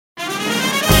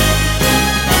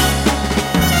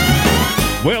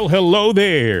Well, hello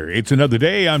there. It's another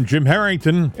day. I'm Jim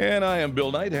Harrington. And I am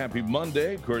Bill Knight. Happy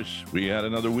Monday. Of course, we had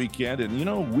another weekend.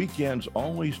 And, weekends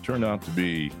always turn out to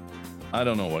be, I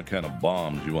don't know what kind of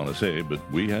bombs you want to say, but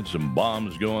we had some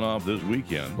bombs going off this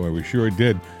weekend. Boy, we sure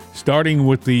did. Starting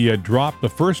with the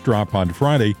first drop on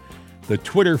Friday, the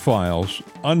Twitter files,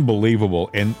 unbelievable.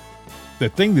 And the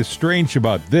thing that's strange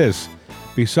about this,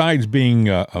 besides being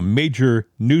a major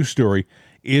news story,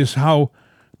 is how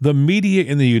the media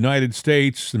in the United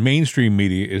States, the mainstream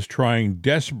media, is trying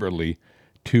desperately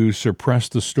to suppress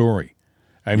the story.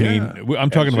 I mean, I'm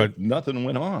talking about nothing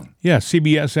went on. Yeah,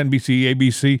 CBS, NBC,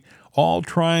 ABC, all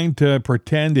trying to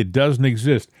pretend it doesn't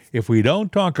exist. If we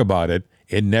don't talk about it,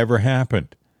 it never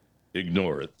happened.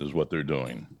 Ignore it is what they're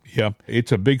doing. Yeah,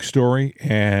 it's a big story,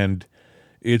 and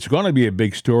it's going to be a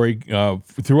big story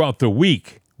throughout the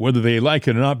week, whether they like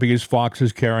it or not, because Fox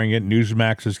is carrying it,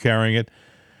 Newsmax is carrying it.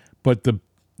 But the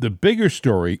bigger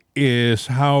story is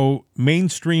how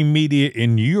mainstream media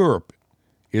in Europe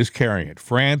is carrying it.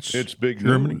 France, it's big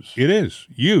Germany. News. It is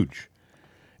huge.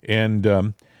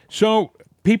 And so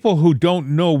people who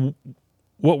don't know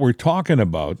what we're talking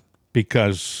about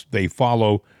because they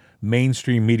follow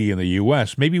mainstream media in the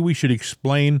U.S., maybe we should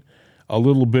explain a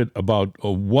little bit about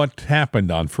what happened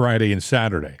on Friday and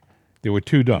Saturday. There were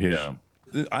two dumps. Yeah.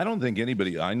 I don't think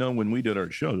I know when we did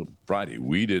our show Friday,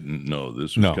 we didn't know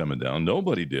this was coming down.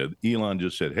 Nobody did. Elon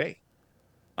just said, hey,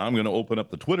 I'm going to open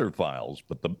up the Twitter files,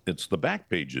 but it's the back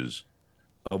pages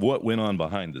of what went on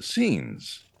behind the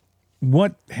scenes.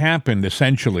 What happened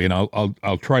essentially, and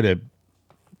I'll try to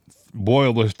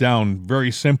boil this down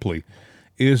very simply,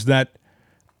 is that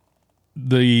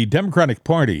the Democratic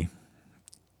Party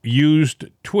used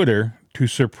Twitter to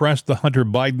suppress the Hunter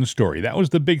Biden story. That was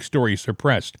the big story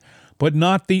suppressed, but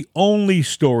not the only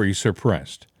story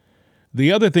suppressed.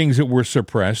 The other things that were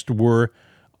suppressed were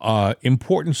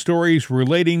important stories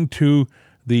relating to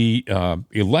the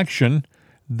election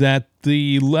that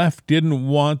the left didn't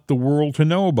want the world to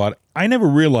know about. I never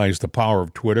realized the power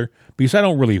of Twitter because I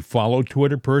don't really follow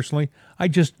Twitter personally.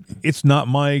 It's not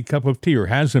my cup of tea, or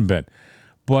hasn't been.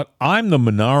 But I'm the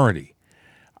minority.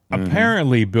 Mm-hmm.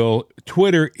 Apparently, Bill,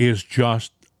 Twitter is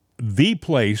just the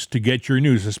place to get your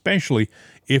news, especially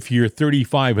if you're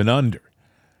 35 and under.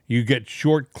 You get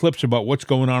short clips about what's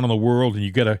going on in the world, and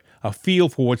you get a feel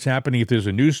for what's happening. If there's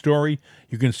a news story,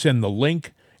 you can send the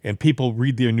link, and people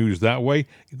read their news that way.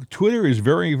 Twitter is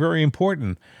very, very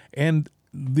important. And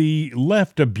the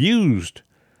left abused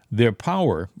their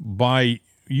power by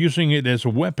using it as a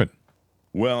weapon.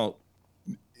 Well,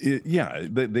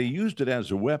 they used it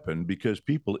as a weapon because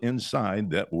people inside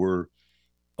that were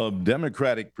of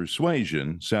Democratic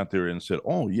persuasion sat there and said,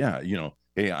 oh, yeah,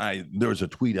 hey, there's a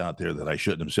tweet out there that I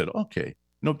shouldn't have said. Okay,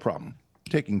 no problem.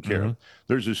 Taken care of.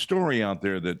 There's a story out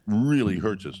there that really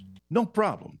hurts us. No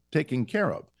problem. Taken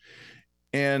care of.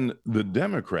 And the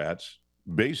Democrats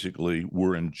basically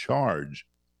were in charge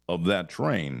of that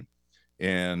train.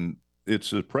 And it's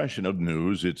suppression of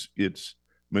news. It's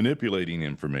manipulating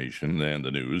information and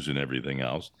the news and everything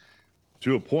else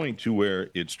to a point to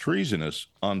where it's treasonous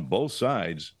on both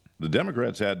sides. The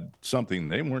Democrats had something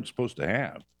they weren't supposed to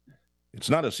have. It's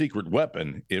not a secret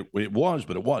weapon. It was,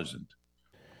 but it wasn't.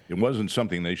 It wasn't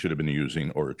something they should have been using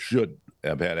or should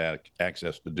have had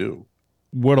access to do.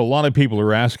 What a lot of people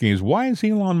are asking is, why is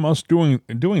Elon Musk doing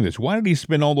this? Why did he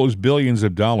spend all those billions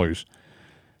of dollars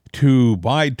to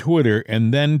buy Twitter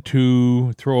and then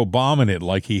to throw a bomb in it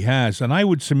like he has? And I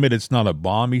would submit it's not a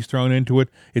bomb he's thrown into it.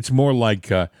 It's more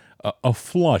like a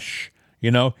flush.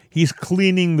 He's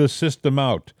cleaning the system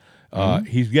out.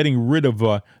 He's getting rid of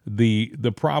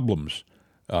the problems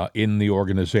in the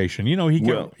organization.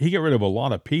 He get rid of a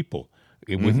lot of people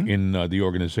within the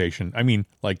organization. I mean,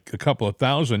 like a couple of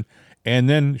thousand. And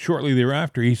then shortly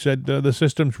thereafter, he said the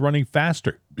system's running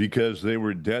faster. Because they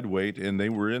were dead weight and they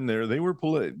were in there. They were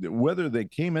whether they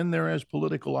came in there as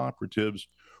political operatives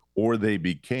or they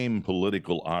became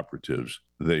political operatives,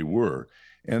 they were.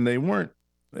 And they weren't.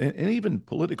 And even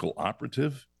political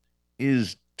operative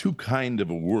is too kind of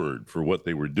a word for what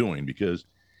they were doing, because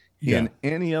in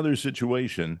any other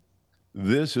situation,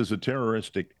 this is a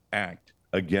terroristic act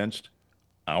against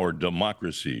our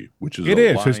democracy, which is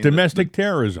It's domestic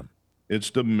terrorism. It's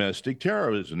domestic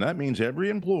terrorism. That means every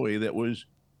employee that was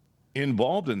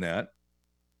involved in that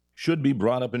should be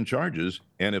brought up in charges.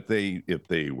 And if they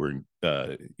were,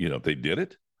 if they did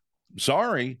it,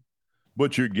 sorry,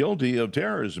 but you're guilty of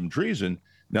terrorism, treason.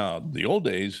 Now, the old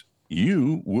days,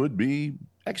 you would be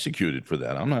executed for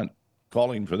that. I'm not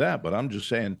calling for that, but I'm just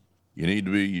saying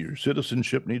your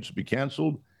citizenship needs to be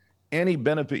canceled. Any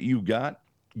benefit you got,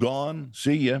 gone,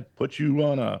 see ya, put you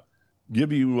on a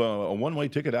give you a one-way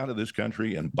ticket out of this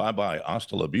country, and bye-bye,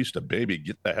 hasta la vista, baby.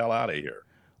 Get the hell out of here.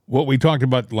 What we talked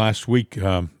about last week,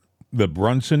 the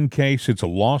Brunson case, it's a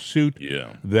lawsuit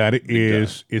Yeah, that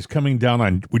is coming down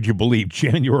on, would you believe,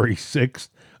 January 6th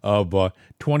of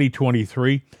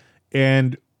 2023.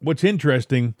 And what's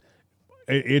interesting,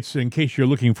 it's in case you're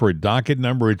looking for a docket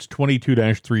number, it's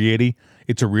 22-380.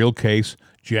 It's a real case.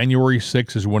 January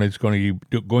 6th is when it's going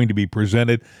to be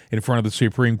presented in front of the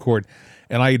Supreme Court.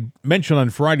 And I mentioned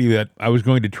on Friday that I was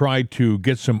going to try to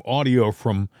get some audio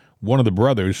from one of the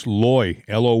brothers, Loy,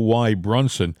 L-O-Y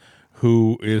Brunson,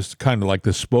 who is kind of like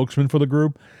the spokesman for the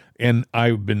group. And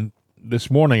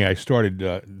this morning I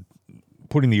started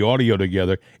putting the audio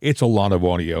together. It's a lot of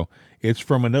audio. It's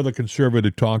from another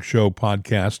conservative talk show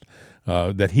podcast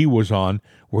that he was on,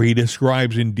 where he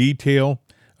describes in detail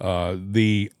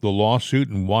the lawsuit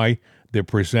and why they're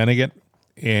presenting it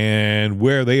and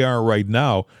where they are right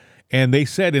now. And they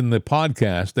said in the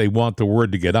podcast they want the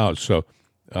word to get out. So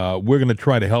we're going to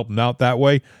try to help them out that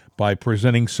way by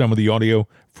presenting some of the audio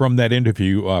from that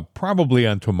interview, probably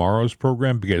on tomorrow's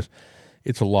program, because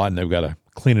it's a lot and they've got to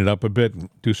clean it up a bit and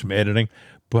do some editing.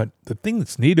 But the thing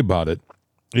that's neat about it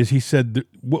is he said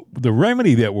the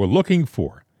remedy that we're looking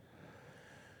for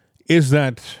is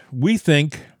that we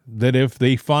think that if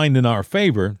they find in our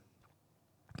favor,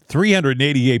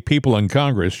 388 people in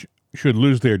Congress should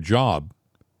lose their job,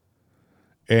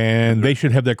 and they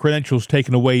should have their credentials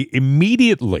taken away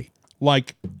immediately,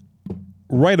 like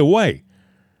right away.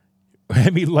 I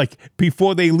mean, like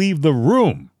before they leave the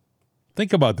room.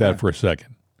 Think about that for a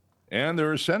second. And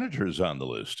there are senators on the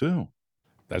list too.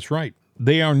 That's right.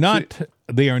 They are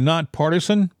not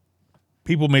partisan.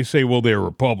 People may say, well, they're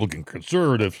Republican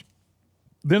conservatives.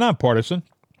 They're not partisan.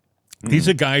 These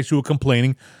are guys who are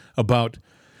complaining about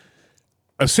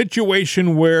a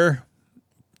situation where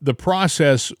the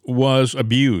process was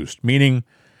abused, meaning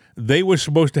they were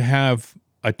supposed to have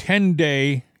a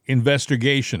 10-day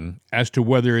investigation as to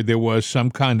whether there was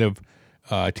some kind of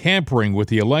tampering with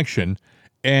the election,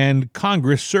 and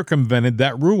Congress circumvented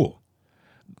that rule.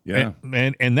 Yeah.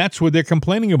 And that's what they're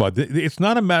complaining about. It's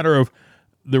not a matter of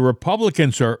the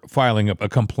Republicans are filing a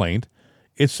complaint.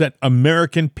 It's that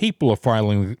American people are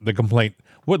filing the complaint.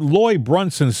 What Lloyd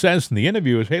Brunson says in the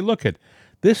interview is, hey, look,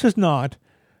 this is not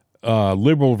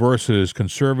liberal versus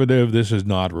conservative. This is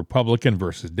not Republican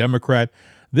versus Democrat.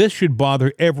 This should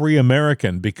bother every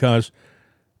American because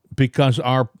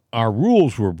our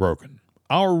rules were broken.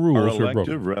 Our rules were broken. Our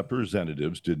elected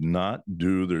representatives did not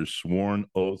do their sworn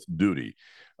oath duty.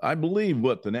 I believe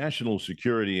what the National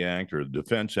Security Act or the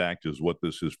Defense Act is what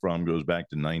this is from, goes back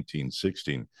to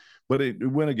 1916. But it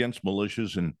went against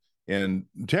militias and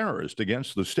terrorists,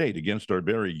 against the state, against our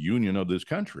very union of this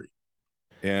country.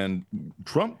 And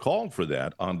Trump called for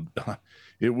that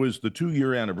it was the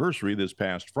 2-year anniversary this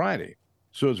past Friday.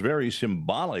 So it's very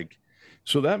symbolic.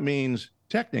 So that means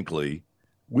technically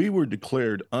we were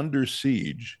declared under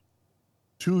siege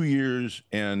 2 years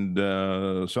and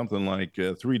something like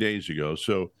 3 days ago.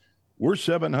 So we're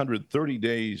 730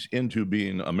 days into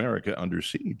being America under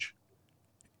siege.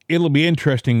 It'll be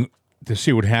interesting to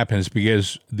see what happens,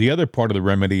 because the other part of the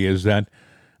remedy is that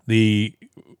the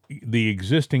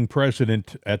existing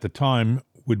president at the time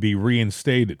would be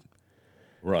reinstated.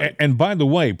 Right. And by the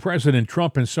way, President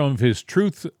Trump and some of his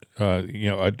truth,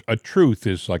 a truth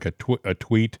is like a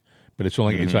tweet, but it's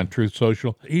on Truth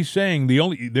Social. He's saying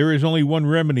there is only one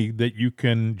remedy that you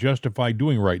can justify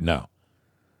doing right now,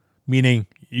 meaning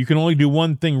you can only do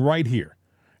one thing right here,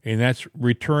 and that's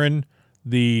return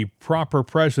the proper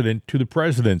president to the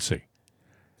presidency.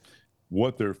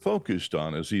 What they're focused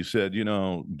on is, he said,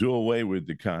 do away with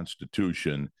the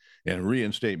Constitution and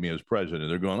reinstate me as president.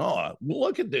 They're going, oh,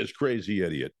 look at this crazy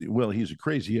idiot. Well, he's a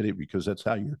crazy idiot because that's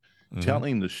how you're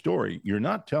telling the story. You're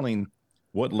not telling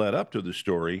what led up to the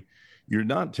story. You're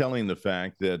not telling the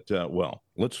fact that,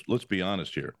 let's be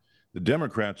honest here. The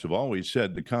Democrats have always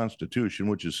said the Constitution,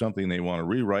 which is something they want to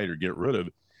rewrite or get rid of,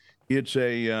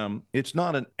 it's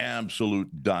not an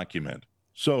absolute document.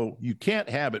 So you can't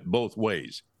have it both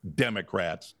ways,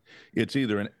 Democrats. It's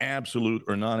either an absolute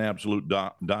or non-absolute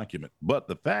document. But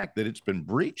the fact that it's been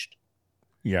breached,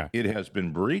 it has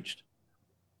been breached.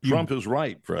 Trump is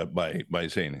right by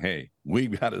saying, hey,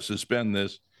 we've got to suspend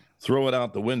this, throw it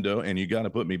out the window, and you got to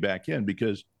put me back in,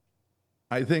 because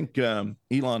I think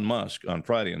Elon Musk on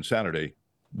Friday and Saturday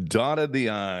dotted the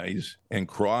I's and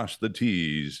crossed the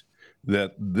T's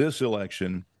that this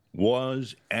election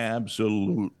was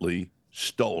absolutely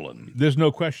stolen. There's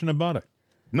no question about it.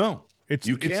 No,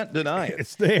 you can't deny it.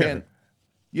 It's there.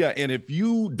 Yeah, and if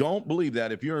you don't believe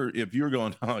that, if you're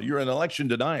going, oh, you're an election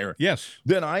denier, Yes.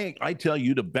 then I tell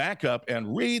you to back up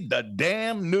and read the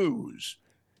damn news.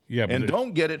 Yeah, And but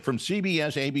don't get it from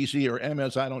CBS, ABC, or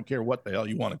MS. I don't care what the hell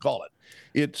you want to call it.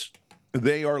 It's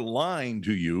they are lying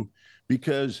to you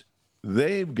because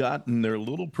they've gotten their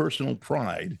little personal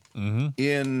pride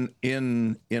in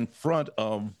front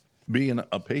of being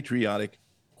a patriotic,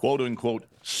 quote unquote,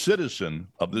 citizen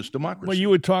of this well, democracy. you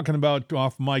were talking about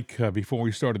off mic before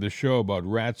we started the show about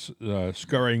rats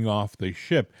scurrying off the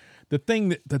ship. The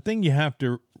thing you have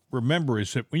to remember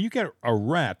is that when you get a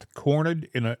rat cornered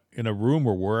in a room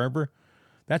or wherever,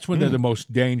 that's when they're the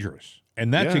most dangerous,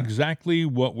 and that's Yeah. exactly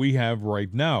what we have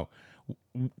right now.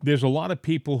 There's a lot of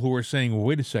people who are saying, well,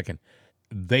 "Wait a second,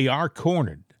 they are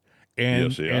cornered,"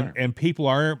 Yes, and they and are. and people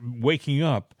are waking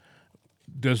up.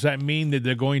 Does that mean that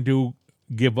they're going to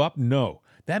give up? No.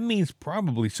 That means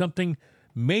probably something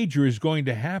major is going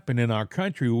to happen in our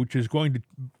country, which is going to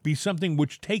be something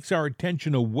which takes our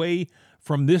attention away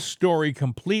from this story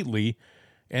completely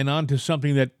and onto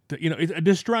something that, a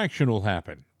distraction will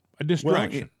happen. A Well,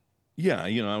 distraction. yeah,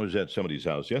 I was at somebody's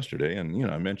house yesterday and,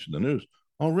 I mentioned the news.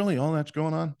 Oh, really? All that's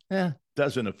going on?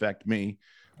 Doesn't affect me.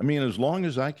 I mean, as long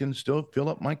as I can still fill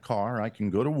up my car, I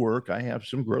can go to work, I have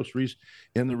some groceries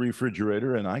in the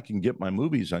refrigerator, and I can get my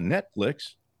movies on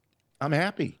Netflix, I'm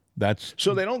happy. That's,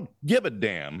 So they don't give a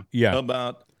damn yeah.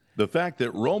 about the fact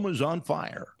that Rome is on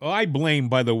fire. I blame,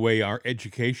 by the way, our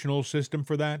educational system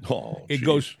for that. Oh, It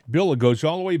geez. goes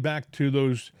all the way back to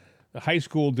those high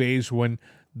school days when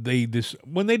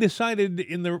when they decided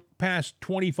in the past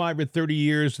 25 or 30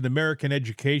 years that American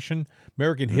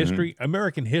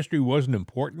history wasn't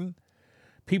important.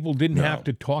 People didn't have No.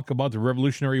 to talk about the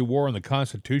Revolutionary War and the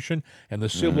Constitution and the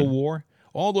Civil War.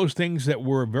 All those things that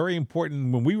were very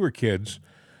important when we were kids,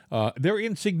 they're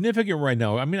insignificant right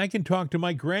now. I mean, I can talk to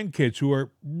my grandkids who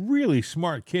are really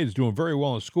smart kids doing very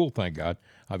well in school, thank God.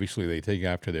 Obviously, they take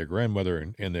after their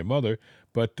grandmother and their mother.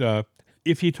 But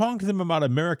if you talk to them about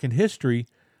American history,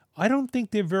 I don't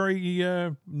think they're very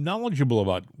knowledgeable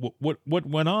about what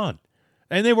went on.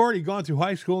 And they've already gone through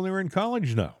high school and they're in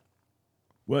college now.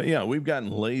 Well, yeah, we've gotten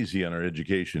lazy on our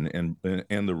education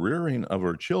and the rearing of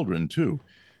our children too.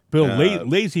 Bill, Uh,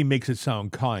 lazy makes it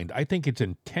sound kind. I think it's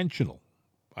intentional.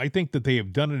 I think that they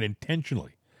have done it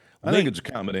intentionally. I think it's a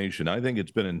combination. I think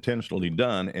it's been intentionally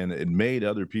done, and it made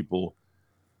other people,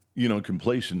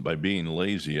 complacent by being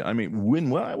lazy. I mean,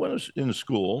 when I was in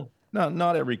school,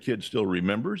 not every kid still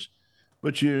remembers,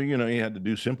 but you had to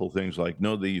do simple things like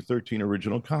know the 13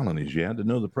 original colonies. You had to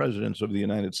know the presidents of the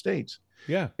United States.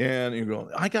 Yeah. And you go,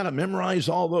 I got to memorize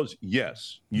all those.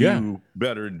 Yes, Yeah. you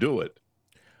better do it.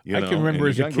 I can And remember you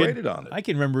as a got kid. graded on it. I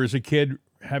can remember as a kid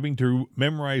having to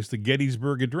memorize the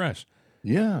Gettysburg Address.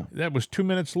 Yeah. That was 2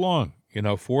 minutes long.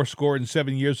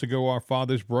 407 years ago, our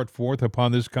fathers brought forth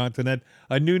upon this continent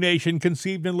a new nation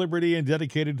conceived in liberty and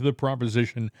dedicated to the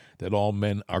proposition that all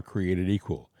men are created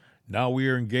equal. Now we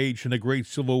are engaged in a great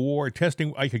civil war,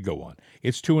 testing. I could go on.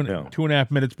 It's two and a half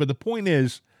minutes, but the point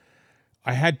is,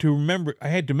 I had to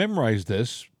memorize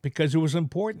this because it was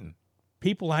important.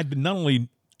 People had to not only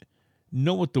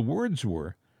know what the words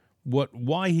were,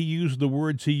 why he used the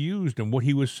words he used and what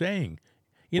he was saying.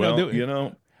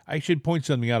 I should point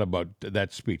something out about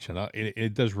that speech, and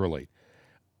it does relate.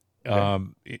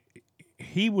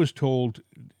 He was told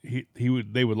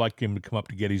they would like him to come up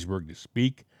to Gettysburg to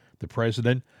speak, the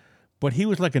president, but he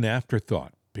was like an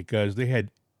afterthought because they had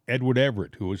Edward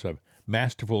Everett, who was a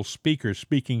masterful speaker,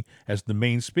 speaking as the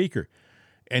main speaker,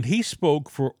 and he spoke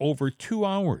for over 2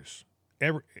 hours.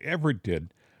 Everett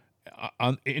did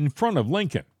in front of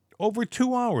Lincoln. Over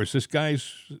 2 hours, this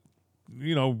guy's,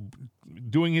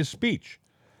 doing his speech.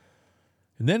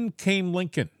 And then came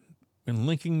Lincoln. And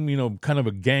Lincoln, kind of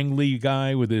a gangly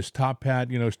guy with his top hat,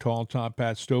 his tall top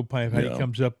hat, stovepipe hat. Yeah. He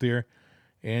comes up there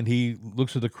and he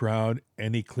looks at the crowd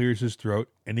and he clears his throat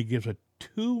and he gives a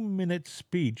 2-minute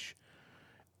speech.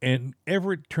 And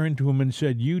Everett turned to him and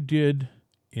said, "You did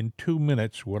in 2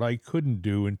 minutes what I couldn't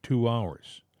do in 2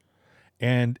 hours."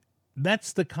 And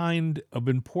that's the kind of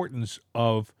importance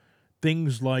of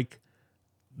things like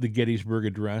the Gettysburg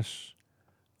Address,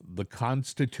 the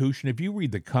Constitution. If you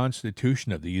read the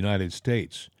Constitution of the United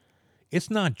States, it's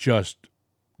not just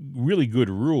really good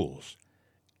rules.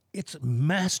 It's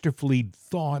masterfully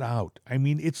thought out. I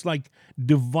mean, it's like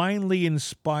divinely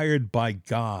inspired by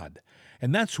God.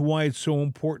 And that's why it's so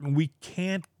important. We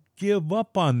can't give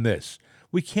up on this.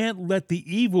 We can't let the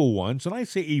evil ones, and I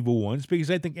say evil ones because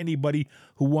I think anybody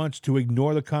who wants to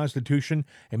ignore the Constitution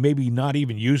and maybe not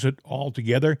even use it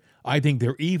altogether, I think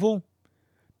they're evil.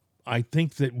 I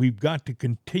think that we've got to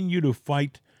continue to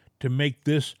fight to make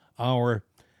this our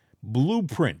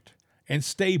blueprint and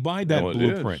stay by that No, it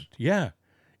blueprint. is. Yeah.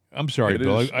 I'm sorry, It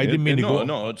Bill. is. I didn't mean to No, go.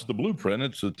 no, it's the blueprint.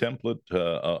 It's the template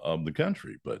of the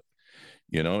country. But,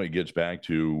 it gets back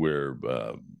to where,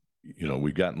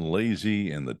 we've gotten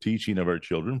lazy in the teaching of our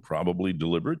children, probably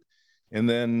deliberate. And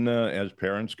then as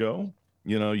parents go,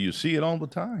 you see it all the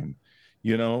time.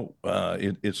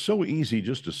 It's so easy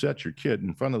just to set your kid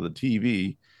in front of the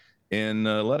TV and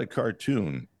let a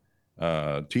cartoon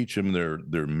teach them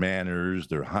their manners,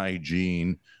 their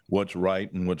hygiene, what's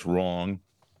right and what's wrong.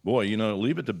 Boy,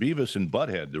 leave it to Beavis and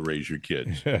Butthead to raise your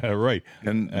kids. Right.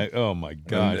 And Oh, my and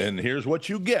gosh. and here's what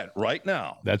you get right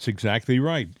now. That's exactly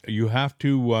right. You have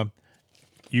to,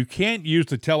 you can't use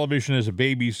the television as a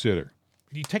babysitter.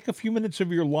 You take a few minutes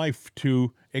of your life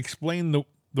to explain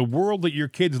the world that your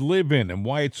kids live in and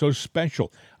why it's so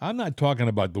special. I'm not talking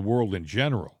about the world in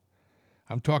general.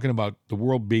 I'm talking about the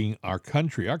world being our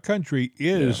country. Our country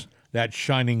is that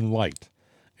shining light.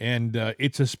 And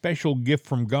it's a special gift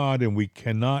from God, and we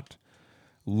cannot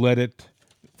let it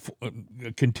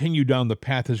continue down the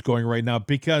path it's going right now.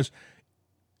 Because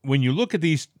when you look at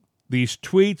these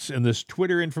tweets and this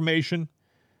Twitter information,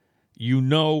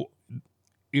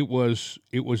 it was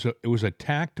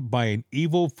attacked by an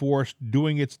evil force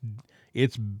doing its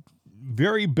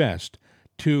very best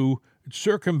to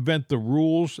circumvent the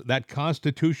rules, that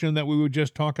Constitution that we were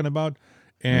just talking about,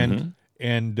 and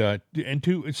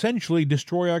to essentially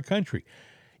destroy our country.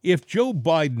 If Joe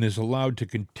Biden is allowed to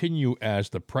continue as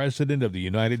the president of the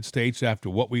United States after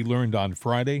what we learned on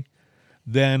Friday,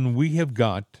 then we have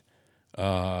got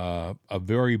a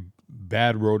very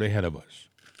bad road ahead of us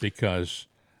because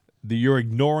you're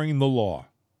ignoring the law.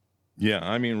 Yeah,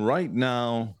 I mean, right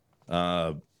now,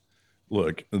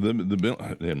 look,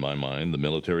 in my mind, the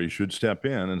military should step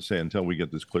in and say, until we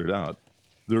get this cleared out,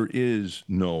 there is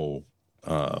no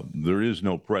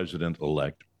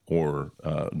president-elect or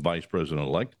vice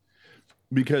president-elect,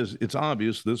 because it's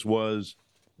obvious this was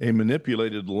a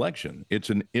manipulated election. It's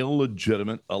an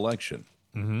illegitimate election.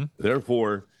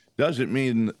 Therefore, doesn't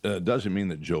mean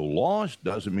that Joe lost.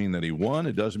 Doesn't mean that he won.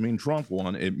 It doesn't mean Trump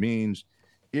won. It means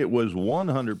it was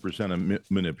 100%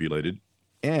 manipulated,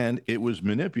 and it was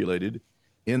manipulated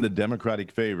in the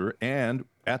Democratic favor and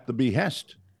at the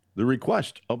behest, the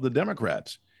request of the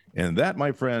Democrats. And that,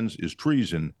 my friends, is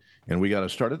treason. And we got to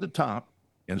start at the top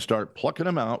and start plucking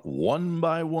them out one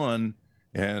by one.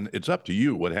 And it's up to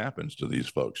you what happens to these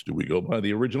folks. Do we go by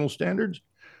the original standards,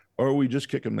 or we just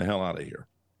kick them the hell out of here?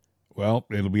 Well,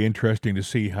 it'll be interesting to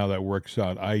see how that works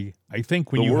out. I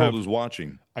think when the you world have is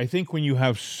watching. I think when you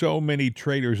have so many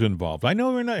traitors involved, I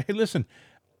know we're not. Hey, listen,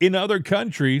 in other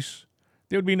countries,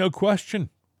 there would be no question.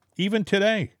 Even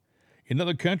today, in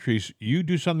other countries, you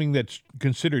do something that's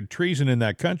considered treason in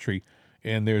that country,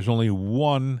 and there's only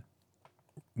one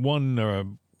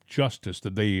justice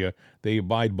that they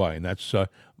abide by, and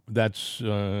that's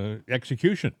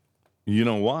execution. You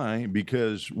know why?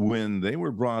 Because when they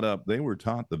were brought up, they were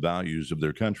taught the values of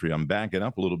their country. I'm backing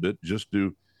up a little bit just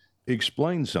to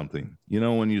explain something.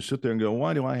 When you sit there and go,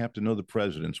 why do I have to know the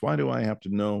presidents? Why do I have to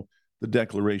know the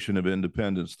Declaration of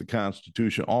Independence, the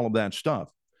Constitution, all of that stuff?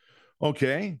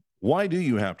 Okay, why do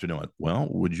you have to know it? Well,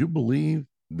 would you believe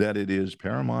that it is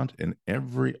paramount in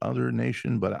every other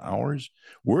nation but ours?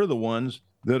 We're the ones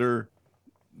that are,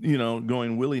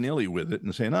 going willy-nilly with it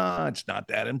and saying, it's not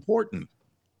that important.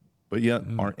 But yet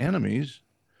our enemies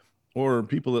or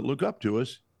people that look up to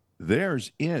us,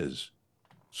 theirs is.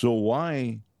 So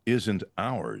why isn't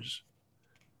ours?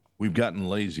 We've gotten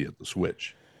lazy at the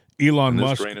switch. Elon This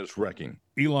Musk. train is wrecking.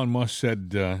 Elon Musk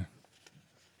said,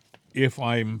 "If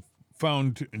I'm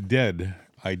found dead,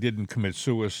 I didn't commit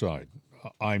suicide.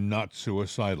 I'm not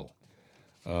suicidal."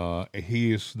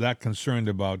 He is that concerned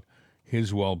about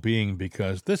his well-being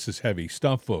because this is heavy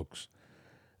stuff, folks.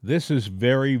 This is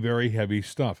very, very heavy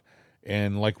stuff.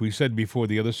 And like we said before,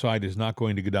 the other side is not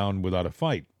going to go down without a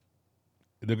fight.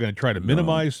 They're going to try to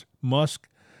minimize Musk,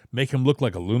 make him look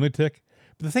like a lunatic.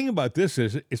 But the thing about this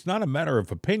is it's not a matter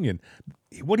of opinion.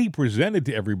 What he presented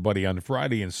to everybody on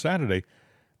Friday and Saturday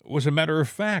was a matter of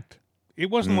fact.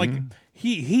 It wasn't like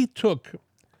he took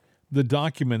the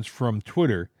documents from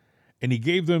Twitter and he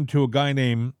gave them to a guy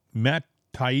named Matt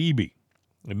Taibbi.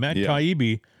 And Matt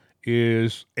Taibbi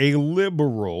is a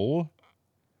liberal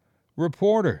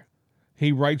reporter.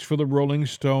 He writes for the Rolling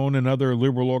Stone and other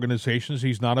liberal organizations.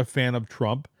 He's not a fan of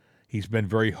Trump. He's been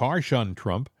very harsh on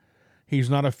Trump. He's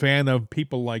not a fan of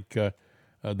people like the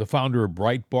founder of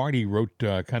Breitbart. He wrote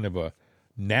kind of a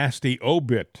nasty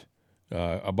obit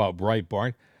about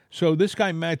Breitbart. So this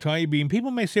guy, Matt Taibbi, and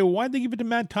people may say, well, why'd they give it to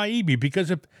Matt Taibbi?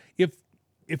 Because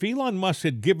if if Elon Musk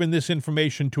had given this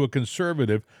information to a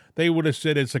conservative, they would have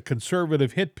said it's a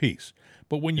conservative hit piece.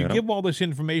 But when you Yeah. give all this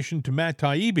information to Matt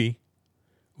Taibbi,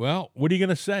 well, what are you going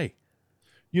to say?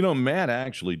 Matt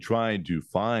actually tried to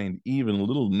find even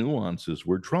little nuances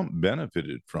where Trump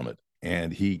benefited from it,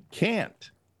 and he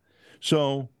can't.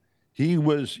 So he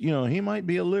might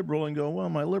be a liberal and go, well,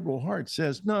 my liberal heart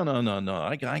says, no, no, no, no,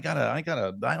 I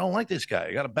don't like this guy.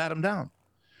 I gotta bat him down.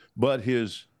 But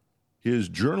his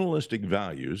journalistic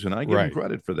values, and I give him Right.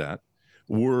 credit for that,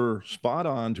 were spot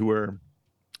on to where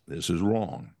this is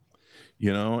wrong,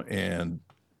 and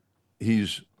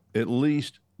he's at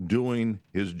least doing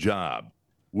his job,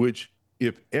 which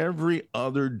if every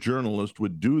other journalist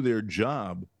would do their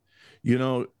job,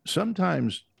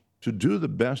 sometimes to do the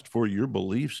best for your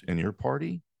beliefs and your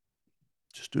party,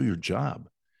 just do your job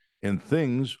and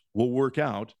things will work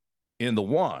out in the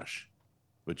wash.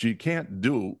 But you can't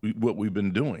do what we've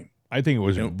been doing. I think it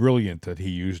was brilliant that he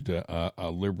used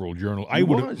a liberal journal.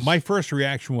 My first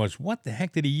reaction was, what the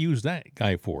heck did he use that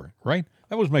guy for? Right?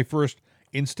 That was my first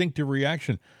instinctive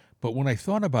reaction. But when I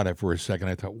thought about it for a second,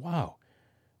 I thought, wow,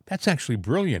 that's actually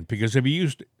brilliant. Because if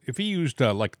he used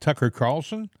like Tucker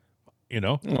Carlson,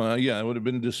 well, yeah, it would have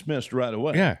been dismissed right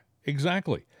away. Yeah,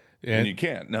 exactly. And you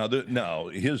can't now.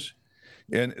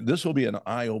 And this will be an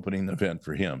eye-opening event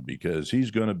for him because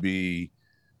he's going to be.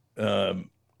 I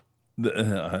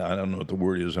don't know what the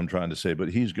word is I'm trying to say, but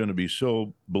he's going to be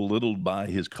so belittled by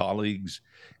his colleagues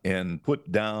and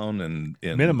put down and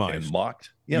minimized and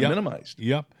mocked. Yeah, yep. Minimized.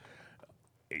 Yep.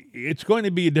 It's going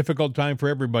to be a difficult time for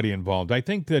everybody involved. I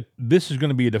think that this is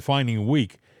going to be a defining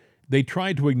week. They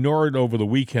tried to ignore it over the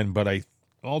weekend, but I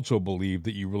also believe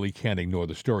that you really can't ignore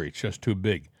the story. It's just too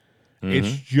big. Mm-hmm.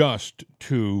 It's just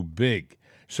too big.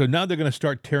 So now they're going to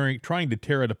start trying to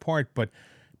tear it apart, but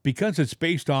because it's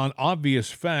based on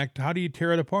obvious fact, how do you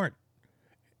tear it apart?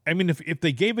 I mean, if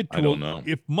they gave it to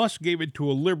if Musk gave it to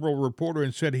a liberal reporter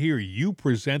and said, here, you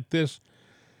present this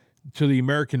to the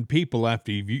American people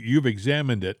after you've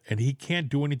examined it, and he can't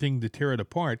do anything to tear it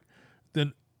apart,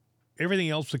 then everything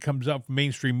else that comes out from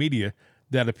mainstream media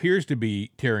that appears to be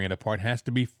tearing it apart has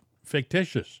to be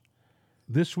fictitious.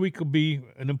 This week will be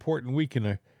an important week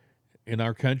in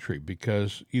our country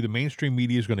because either mainstream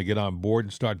media is going to get on board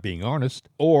and start being honest,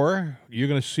 or you're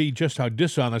going to see just how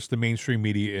dishonest the mainstream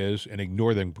media is and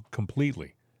ignore them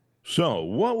completely. So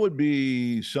what would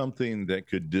be something that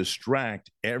could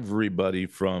distract everybody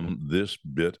from this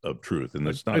bit of truth? And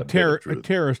it's not a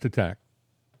terrorist attack.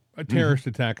 A terrorist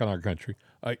attack on our country.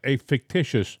 A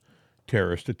fictitious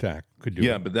terrorist attack could do it.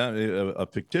 Yeah, but that a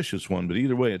fictitious one. But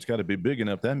either way, it's got to be big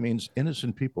enough. That means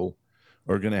innocent people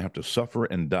are going to have to suffer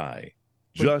and die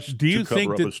just to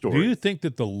cover up a story. Do you think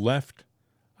that the left,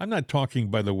 I'm not talking,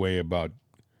 by the way, about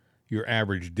your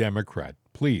average Democrat,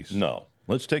 please. No,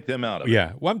 let's take them out of it.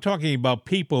 Yeah, well, I'm talking about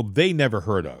people they never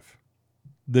heard of.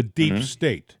 The deep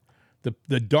state,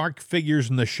 the dark figures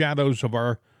in the shadows of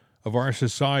our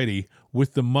society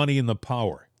with the money and the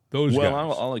power. Those guys.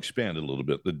 I'll expand it a little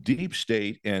bit. The deep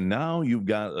state, and now you've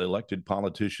got elected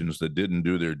politicians that didn't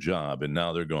do their job, and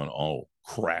now they're going, oh,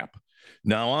 crap.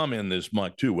 Now I'm in this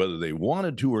muck too. Whether they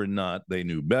wanted to or not, they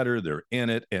knew better. They're in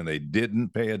it, and they didn't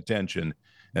pay attention,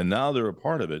 and now they're a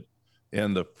part of it.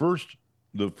 And the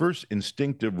first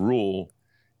instinctive rule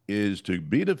is to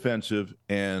be defensive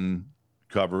and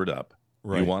cover it up.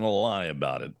 Right. You want to lie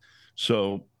about it.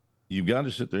 So you've got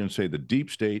to sit there and say the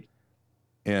deep state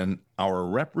and our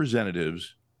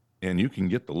representatives, and you can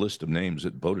get the list of names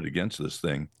that voted against this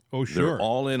thing. Oh, sure. They're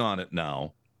all in on it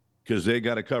now because they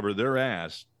got to cover their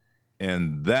ass.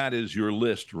 And that is your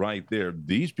list right there.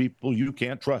 These people, you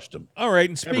can't trust them. All right,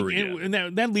 and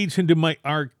that leads into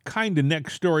our kind of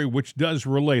next story, which does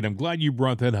relate. I'm glad you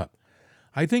brought that up.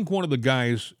 I think one of the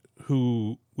guys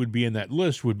who would be in that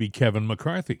list would be Kevin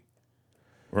McCarthy.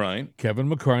 Right. Kevin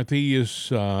McCarthy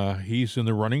is he's in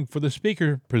the running for the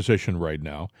speaker position right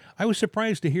now. I was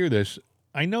surprised to hear this.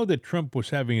 I know that Trump was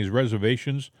having his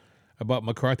reservations about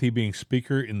McCarthy being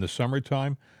speaker in the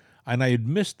summertime. And I had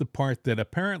missed the part that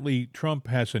apparently Trump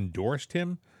has endorsed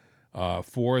him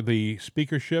for the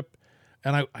speakership.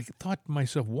 And I thought to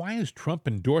myself, why is Trump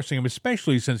endorsing him,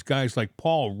 especially since guys like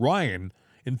Paul Ryan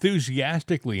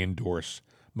enthusiastically endorse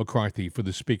McCarthy for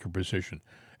the speaker position?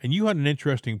 And you had an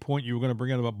interesting point you were going to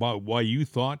bring up about why you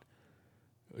thought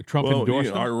Trump endorsed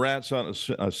him. Our rat's on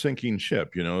a sinking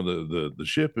ship. The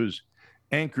ship is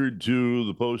anchored to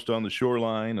the post on the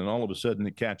shoreline, and all of a sudden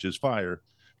it catches fire.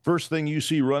 First thing you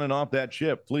see running off that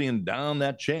ship, fleeing down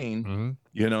that chain,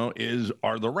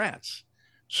 are the rats.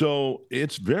 So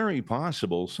it's very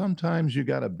possible. Sometimes you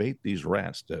got to bait these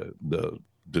rats to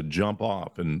jump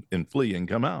off and flee and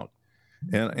come out.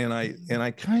 And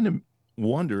I kind of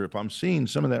wonder if I'm seeing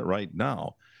some of that right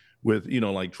now with,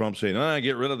 like Trump saying,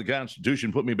 get rid of the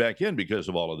Constitution, put me back in because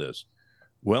of all of this.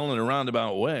 Well, in a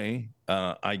roundabout way,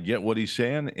 I get what he's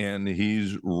saying, and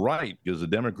he's right because the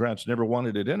Democrats never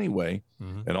wanted it anyway.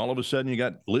 Mm-hmm. And all of a sudden, you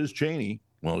got Liz Cheney.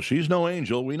 Well, she's no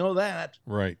angel. We know that.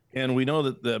 Right. And we know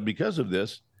that because of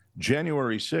this,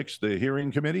 January 6th, the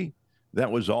hearing committee,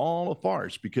 that was all a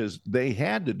farce because they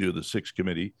had to do the 6th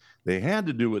committee. They had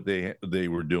to do what they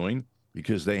were doing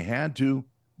because they had to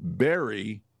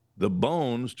bury the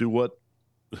bones to what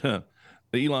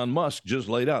Elon Musk just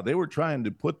laid out. They were trying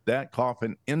to put that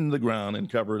coffin in the ground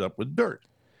and cover it up with dirt.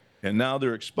 And now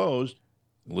they're exposed.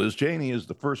 Liz Cheney is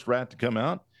the first rat to come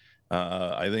out.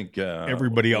 I think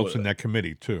everybody else in that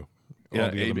committee, too. Yeah,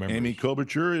 Amy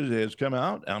Klobuchar has come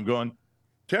out. I'm going,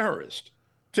 terrorist.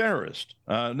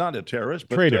 Not a terrorist,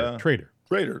 but traitor.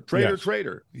 Yes.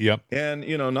 Traitor. Yep. And,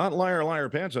 not liar,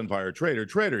 pants on fire.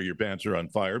 Traitor, your pants are on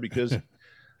fire because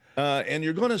and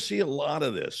you're going to see a lot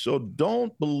of this. So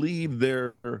don't believe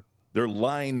their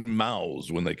lying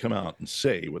mouths when they come out and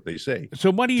say what they say.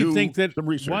 So why do you think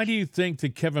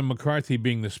that Kevin McCarthy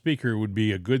being the speaker would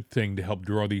be a good thing to help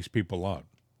draw these people out?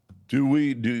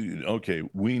 Okay,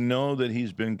 we know that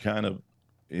he's been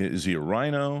is he a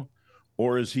rhino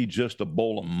or is he just a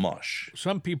bowl of mush?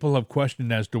 Some people have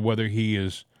questioned as to whether he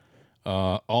is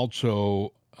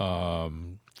also what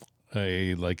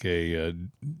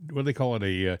do they call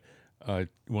it?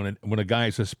 When a guy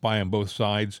is a spy on both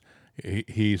sides,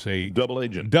 he's a double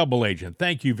agent. Double agent.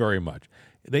 Thank you very much.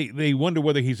 They wonder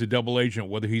whether he's a double agent,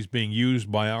 whether he's being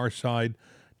used by our side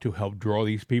to help draw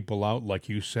these people out, like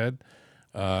you said.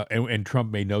 And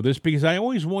Trump may know this because I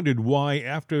always wondered why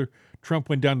after Trump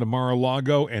went down to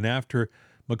Mar-a-Lago and after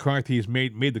McCarthy has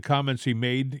made the comments he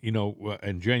made,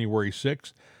 on January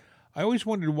 6th, I always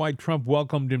wondered why Trump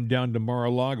welcomed him down to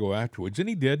Mar-a-Lago afterwards, and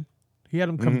he did. He had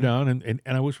him come down, and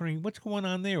I was wondering what's going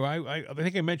on there. I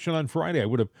think I mentioned on Friday I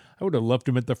would have left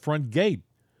him at the front gate.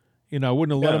 I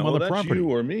wouldn't have let him on the property. You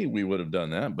or me, we would have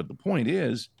done that. But the point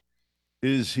is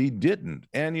he didn't.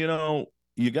 And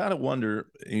you got to wonder.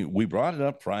 We brought it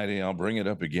up Friday. I'll bring it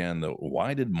up again.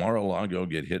 Why did Mar-a-Lago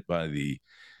get hit by the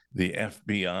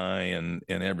FBI and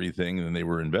everything, and they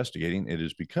were investigating? It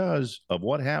is because of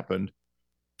what happened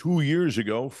 2 years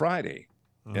ago Friday,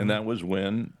 and that was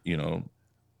when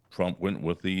Trump went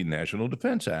with the National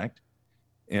Defense Act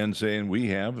and saying we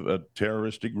have a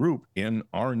terroristic group in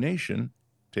our nation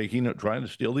trying to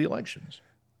steal the elections.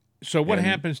 So what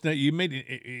happens now? You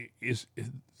made is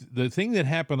the thing that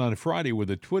happened on Friday with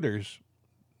the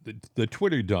the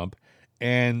Twitter dump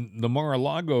and the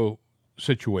Mar-a-Lago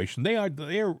situation.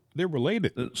 They're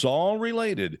related. It's all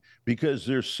related because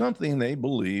there's something they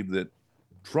believe that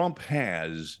Trump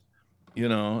has.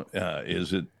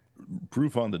 Is it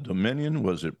proof on the Dominion?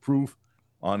 Was it proof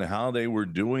on how they were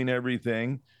doing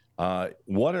everything?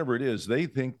 Whatever it is, they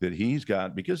think that he's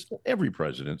got, because every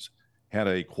president's had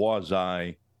a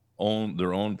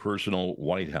their own personal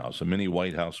White House, a mini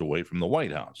White House away from the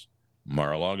White House.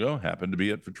 Mar-a-Lago happened to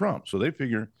be it for Trump. So they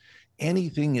figure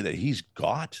anything that he's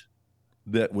got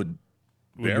that would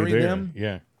bury them,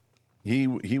 he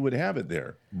would have it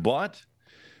there. But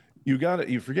you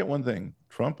forget one thing.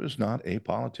 Trump is not a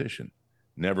politician.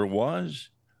 Never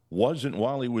wasn't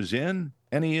while he was in,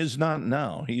 and he is not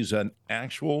now. He's an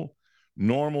actual,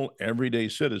 normal, everyday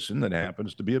citizen that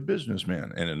happens to be a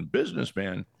businessman. And in a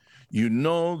businessman,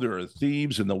 there are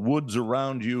thieves in the woods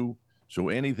around you, so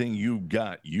anything you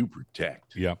got, you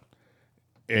protect. Yeah.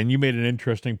 And you made an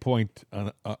interesting point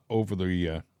over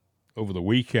the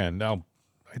weekend. Now,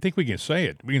 I think we can say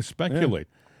it. We can speculate.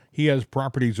 Yeah. He has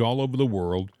properties all over the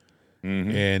world,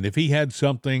 and if he had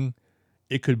something,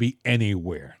 it could be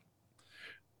anywhere.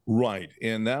 Right,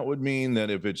 and that would mean that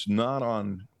if it's not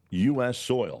on U.S.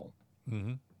 soil,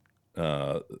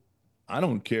 I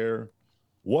don't care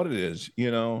what it is.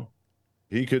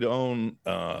 He could own.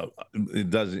 It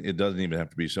doesn't even have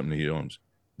to be something he owns,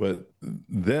 but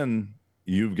then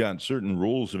you've got certain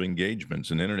rules of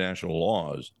engagements and international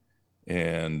laws,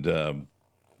 and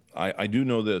I do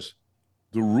know this: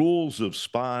 the rules of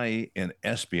spy and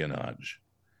espionage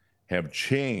have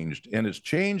changed, and it's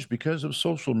changed because of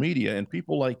social media and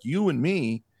people like you and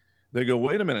me. They go,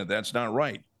 wait a minute, that's not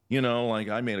right. Like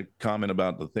I made a comment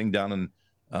about the thing down in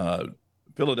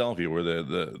Philadelphia where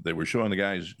they were showing the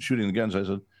guys shooting the guns. I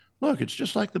said, look, it's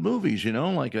just like the movies,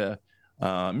 like a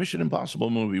Mission Impossible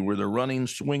movie where they're running,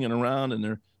 swinging around, and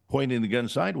they're pointing the gun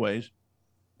sideways.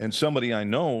 And somebody I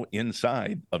know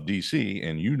inside of D.C.,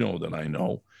 and that I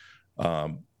know,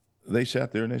 they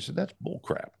sat there and they said, that's bull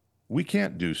crap. We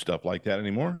can't do stuff like that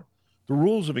anymore. The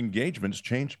rules of engagements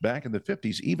changed back in the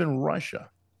 50s. Even Russia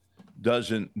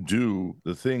doesn't do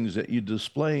the things that you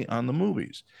display on the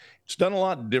movies. It's done a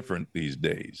lot different these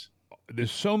days.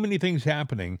 There's so many things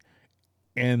happening,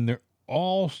 and they're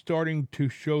all starting to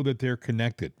show that they're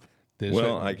connected.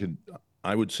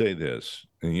 I would say this,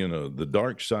 the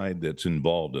dark side that's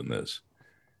involved in this,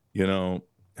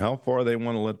 how far they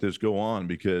want to let this go on,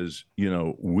 because,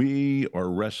 we are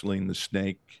wrestling the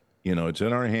snake. It's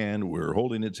in our hand. We're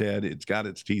holding its head. It's got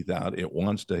its teeth out. It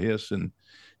wants to hiss and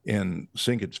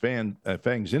sink its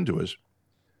fangs into us.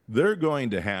 They're going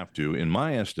to have to, in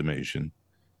my estimation,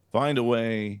 find a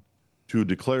way to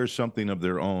declare something of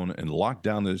their own and lock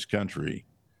down this country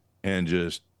and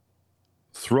just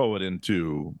throw it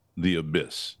into the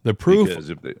abyss. The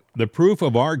proof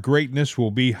of our greatness will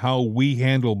be how we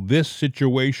handle this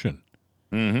situation.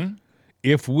 Mm-hmm.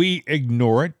 If we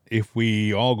ignore it, if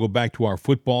we all go back to our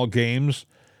football games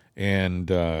and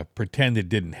pretend it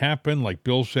didn't happen, like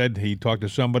Bill said, he talked to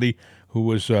somebody who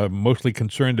was mostly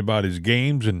concerned about his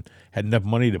games and had enough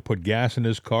money to put gas in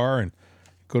his car and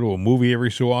go to a movie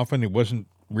every so often. He wasn't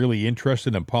really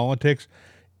interested in politics.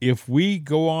 If we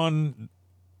go on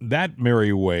that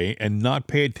merry way and not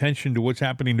pay attention to what's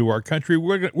happening to our country,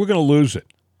 we're going to lose it.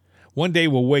 One day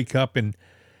we'll wake up and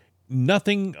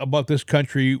nothing about this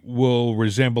country will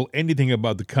resemble anything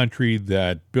about the country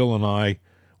that Bill and I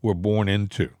were born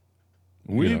into.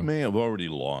 We may have already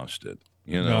lost it.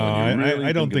 No,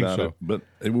 I don't think so. But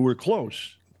we're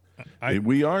close.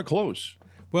 We are close.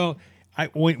 Well,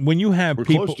 when you have we're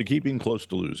people close to keeping, close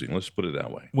to losing. Let's put it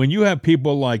that way. When you have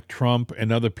people like Trump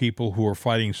and other people who are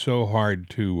fighting so hard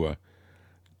to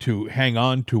hang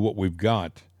on to what we've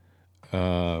got,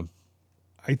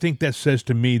 I think that says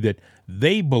to me that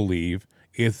they believe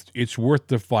it's worth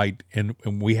the fight, and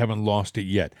we haven't lost it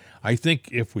yet. I think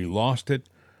if we lost it,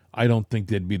 I don't think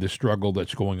there'd be the struggle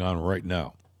that's going on right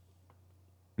now.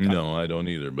 No, I don't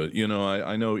either. But,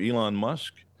 I know Elon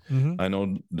Musk. Mm-hmm. I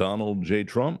know Donald J.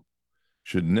 Trump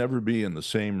should never be in the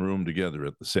same room together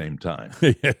at the same time.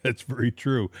 Yeah, that's very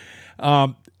true.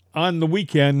 On the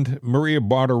weekend, Maria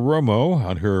Bartiromo,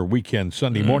 on her weekend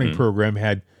Sunday morning program,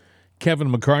 had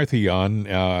Kevin McCarthy on,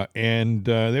 and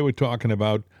they were talking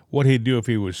about what he'd do if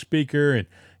he was speaker, and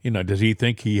does he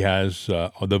think he has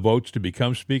the votes to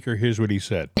become speaker? Here's what he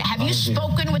said. Have you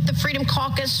spoken with the Freedom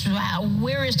Caucus?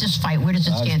 Where is this fight? Where does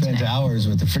it stand today? I've spent hours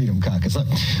with the Freedom Caucus. Look,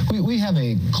 we have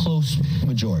a close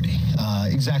majority,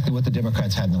 exactly what the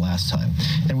Democrats had in the last time.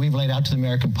 And we've laid out to the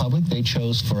American public, they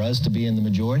chose for us to be in the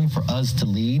majority, for us to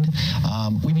lead.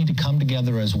 We need to come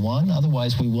together as one,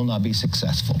 otherwise we will not be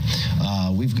successful.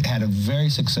 We've had a very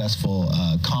successful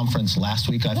conference last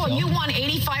week, I felt. Well, you won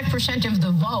 85% of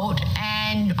the vote,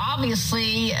 and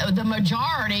obviously the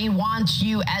majority wants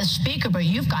you as speaker, but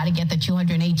you've got to get the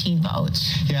 218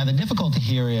 votes. Yeah, the difficulty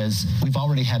here is we've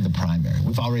already had the primary.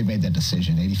 We've already made that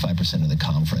decision, 85% of the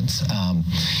conference.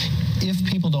 If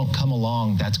people don't come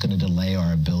along, that's going to delay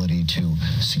our ability to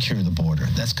secure the border.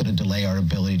 That's going to delay our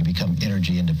ability to become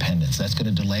energy independent. That's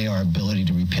going to delay our ability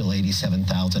to repeal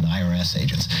 87,000 IRS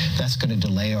agents. That's going to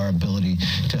delay our ability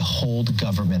to hold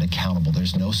government accountable.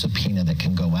 There's no subpoena that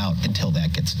can go out until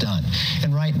that gets done.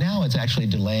 And right now, it's actually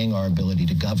delaying our ability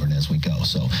to govern as we go.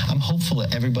 So I'm hopeful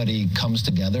that everybody comes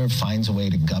together, finds a way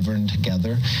to govern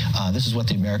together. This is what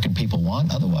the American people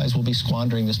want. Otherwise, we'll be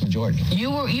squandering this majority.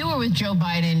 You were with Joe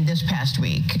Biden this past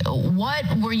week. What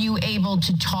were you able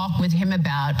to talk with him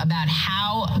about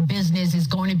how business is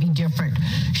going to be different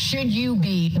should you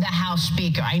be the House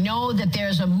Speaker? I know that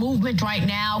there's a movement right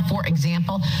now, for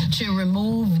example, to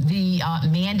remove the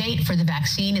mandate for the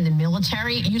vaccine in the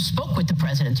military. You spoke with the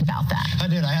president about that. I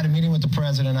did. I had a meeting with the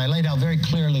president. I laid out very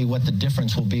clearly what the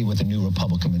difference will be with the new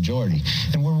Republican majority.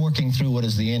 And we're working through what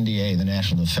is the NDA, the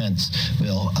National Defense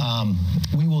Bill.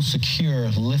 We will secure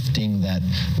lifting that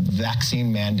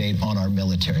vaccine mandate on our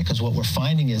military, because what we're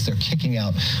finding is they're kicking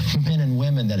out men and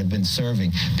women that have been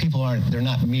serving. They're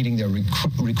not meeting their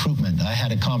recruitment. I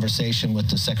had a conversation with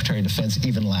the Secretary of Defense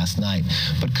even last night.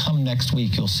 But come next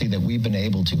week, you'll see that we've been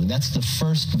able to. And that's the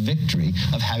first victory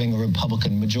of having a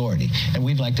Republican majority. And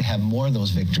we'd like to have more of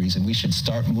those victories, and we should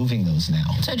start moving those now.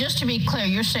 So just to be clear,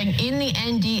 you're saying in the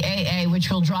NDAA, which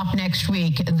will drop next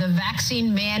week, the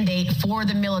vaccine mandate for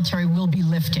the military will be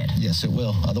lifted? Yes, it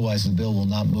will. Otherwise, the bill will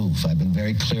not move. I've been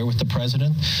very clear with the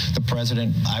president. The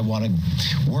president,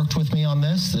 worked with me on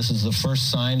this. This is the first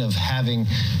sign of having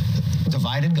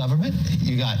divided government.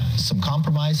 You got some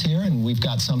compromise here, and we've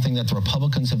got something that the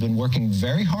Republicans have been working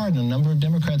very hard, and a number of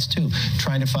Democrats too,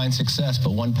 trying to find success.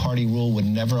 But one-party rule would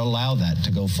never allow that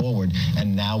to go forward,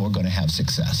 and now we're going to have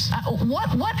success.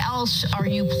 What else are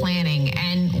you planning,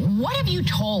 and what have you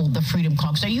told the Freedom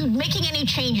Caucus? Are you making any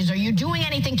changes? Are you doing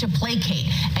anything to placate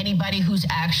anybody who's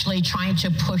actually trying to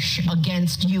push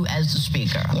against you as the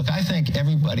Speaker? Look, I think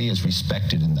everybody is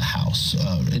respected in the House,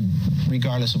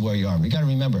 regardless of where you are. We got to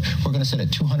remember, we're going to sit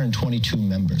at 222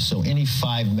 members, so any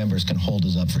 5 members can hold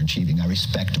us up for achieving. I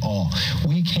respect all.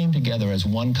 We came together as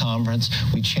one conference.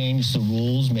 We changed the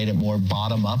rules, made it more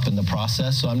bottom-up in the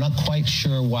process, so I'm not quite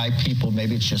sure why people,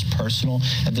 maybe it's just personal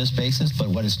at this basis, but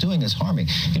what it's doing is harming.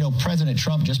 You know, President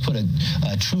Trump just put a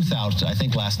truth out, I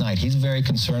think, last night. He's very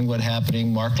concerned what's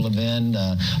happening. Mark Levin,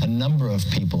 a number of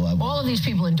people. All of these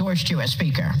people endorsed you as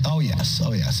Speaker. Oh, yes,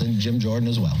 and Jim Jordan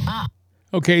as well.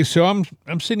 Okay, so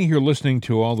I'm sitting here listening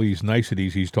to all these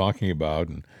niceties he's talking about,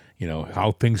 and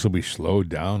how things will be slowed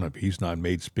down if he's not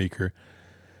made Speaker.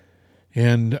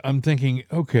 And I'm thinking,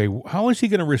 okay, how is he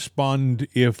going to respond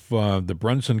if the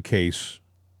Brunson case,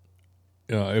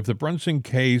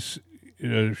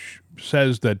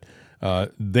 says that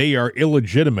they are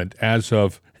illegitimate as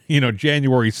of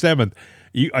January 7th?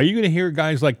 Are you going to hear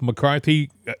guys like McCarthy?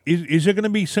 Is there going to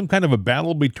be some kind of a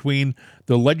battle between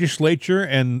the legislature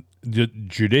and the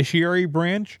judiciary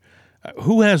branch?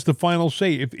 Who has the final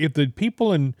say? If the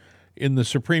people in the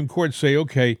Supreme Court say,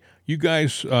 okay, you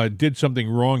guys did something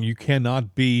wrong, you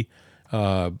cannot be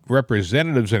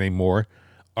representatives anymore,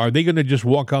 are they going to just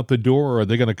walk out the door, or are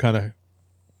they going to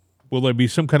will there be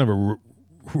some kind of a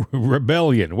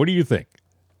rebellion? What do you think?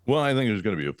 Well, I think there's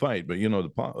going to be a fight, but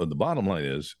the bottom line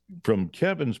is, from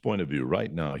Kevin's point of view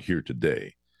right now, here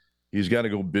today, he's got to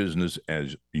go business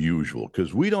as usual,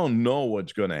 because we don't know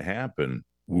what's going to happen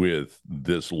with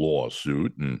this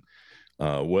lawsuit, and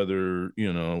whether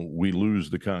we lose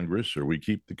the Congress or we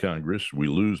keep the Congress, we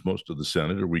lose most of the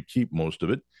Senate or we keep most of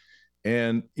it,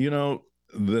 and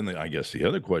then I guess the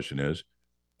other question is,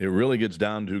 it really gets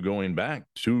down to going back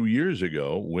 2 years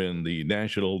ago when the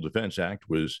National Defense Act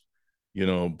was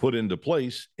put into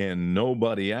place and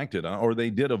nobody acted on, or they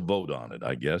did a vote on it,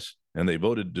 I guess, and they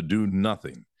voted to do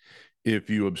nothing. If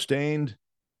you abstained,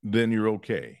 then you're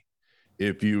okay.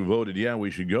 If you voted, yeah,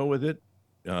 we should go with it,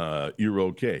 you're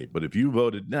okay. But if you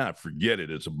voted, nah, forget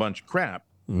it, it's a bunch of crap,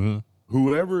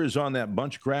 whoever is on that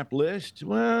bunch of crap list,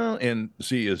 well, and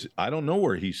see, I don't know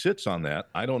where he sits on that.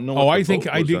 I don't know. I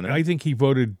think he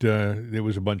voted it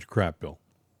was a bunch of crap, Bill.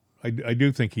 I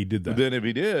do think he did that. Then if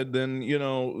he did, then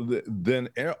then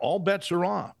all bets are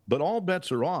off. But all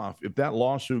bets are off if that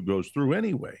lawsuit goes through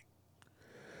anyway.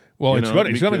 Well, it's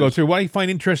going to go through. What I find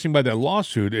interesting by that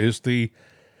lawsuit is they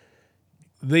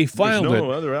filed there's no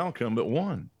other outcome but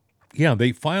one. Yeah,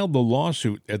 they filed the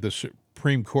lawsuit at the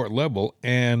Supreme Court level,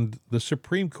 and the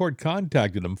Supreme Court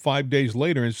contacted them 5 days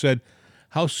later and said,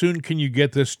 "How soon can you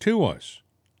get this to us?"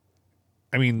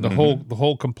 I mean, the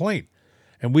whole complaint.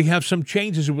 And we have some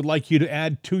changes we would like you to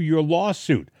add to your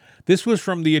lawsuit. This was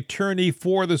from the attorney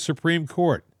for the Supreme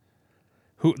Court,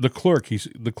 the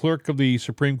clerk of the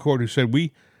Supreme Court, who said,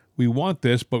 we want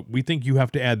this, but we think you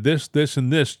have to add this, this,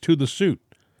 and this to the suit.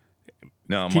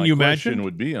 Now, Can my you question imagine?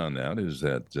 would be on that is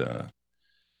that,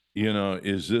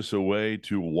 is this a way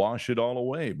to wash it all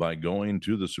away by going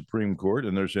to the Supreme Court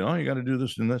and they're saying, oh, you got to do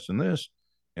this and this and this,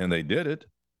 and they did it.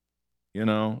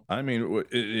 I mean,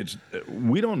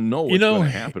 we don't know what's going to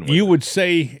happen. You would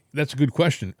say that's a good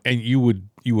question, and you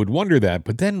would wonder that.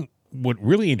 But then, what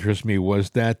really interests me was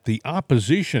that the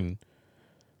opposition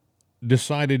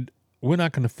decided we're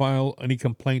not going to file any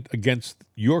complaint against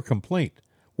your complaint.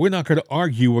 We're not going to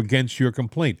argue against your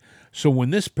complaint. So when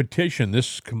this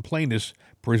complaint is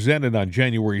presented on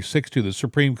January 6th to the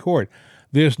Supreme Court,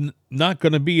 there's not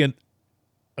going to be an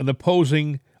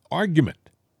opposing argument.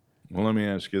 Well, let me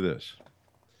ask you this.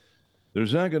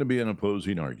 There's not going to be an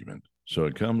opposing argument. So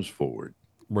it comes forward.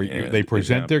 They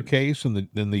present their case, and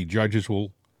then the judges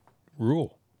will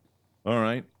rule. All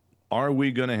right. Are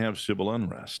we going to have civil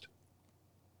unrest?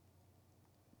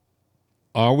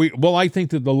 Are we? Well, I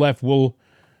think that the left will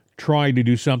try to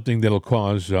do something that'll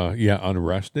cause,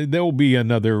 unrest. There will be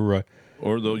another...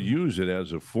 or they'll use it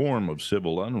as a form of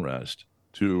civil unrest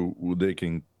they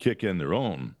can kick in their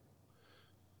own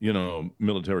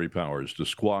military powers to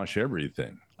squash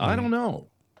everything. I don't know.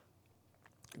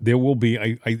 There will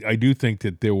be, I do think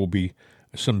that there will be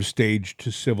some staged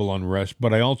civil unrest,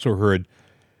 but I also heard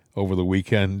over the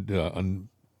weekend,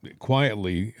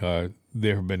 quietly,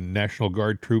 there have been National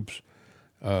Guard troops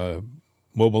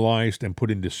mobilized and put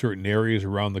into certain areas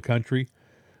around the country.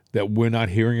 that we're not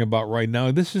hearing about right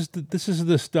now? This is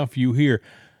the stuff you hear.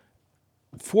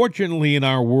 Fortunately, in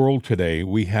our world today,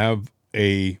 we have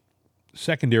a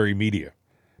secondary media,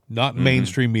 not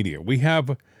mainstream media. We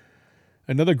have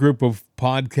another group of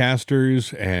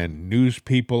podcasters and news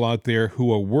people out there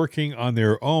who are working on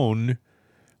their own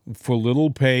for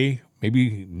little pay,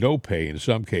 maybe no pay in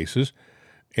some cases,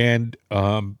 and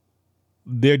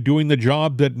they're doing the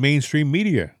job that mainstream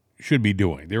media should be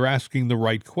doing. They're asking the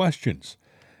right questions.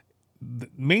 The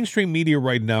mainstream media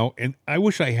right now, and I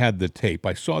wish I had the tape.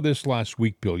 I saw this last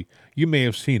week, Bill. You may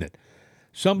have seen it.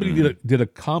 Somebody did a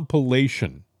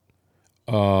compilation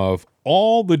of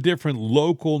all the different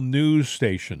local news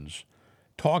stations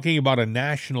talking about a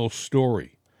national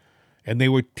story. And they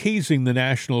were teasing the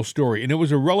national story. And it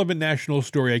was a relevant national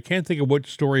story. I can't think of what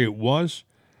story it was.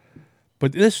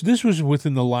 But this was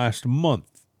within the last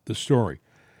month, the story.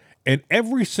 And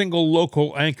every single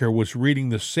local anchor was reading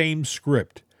the same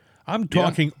script. I'm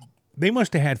talking, they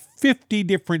must have had 50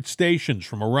 different stations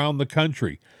from around the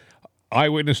country.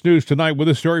 Eyewitness News tonight with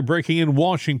a story breaking in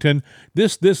Washington.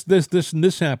 This, and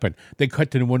this happened. They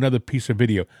cut to another piece of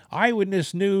video.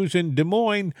 Eyewitness News in Des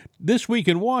Moines, this week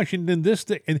in Washington,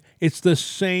 and it's the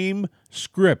same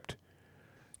script.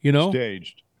 You know?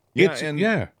 Staged.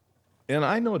 And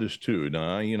I noticed too.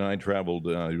 Now, I traveled.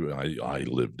 I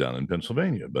lived down in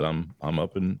Pennsylvania, but I'm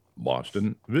up in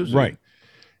Boston visiting. Right.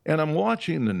 And I'm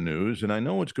watching the news, and I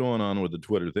know what's going on with the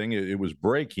Twitter thing. It was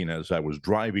breaking as I was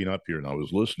driving up here, and I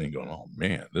was listening, going, "Oh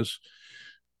man, this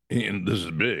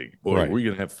is big. Boy, we're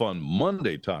gonna have fun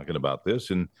Monday talking about this."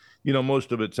 And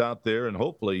most of it's out there, and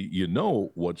hopefully you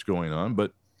know what's going on.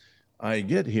 But I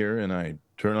get here and I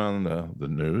turn on the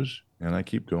news, and I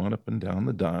keep going up and down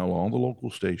the dial, all the local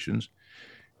stations.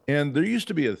 And there used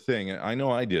to be a thing. I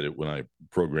know I did it when I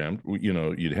programmed.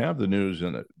 You'd have the news,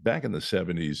 and back in the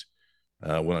 70s.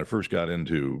 When I first got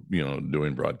into,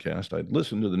 doing broadcast, I'd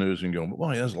listen to the news and go, well,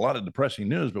 there's a lot of depressing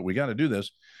news, but we got to do this.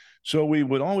 So we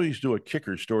would always do a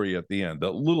kicker story at the end,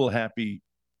 a little happy,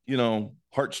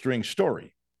 heartstring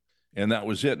story. And that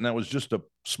was it. And that was just a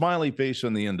smiley face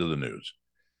on the end of the news.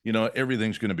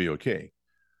 Everything's going to be okay.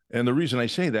 And the reason I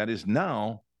say that is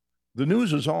now the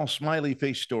news is all smiley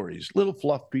face stories, little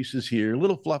fluff pieces here,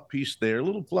 little fluff piece there,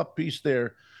 little fluff piece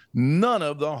there. None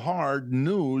of the hard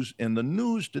news, and the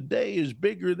news today is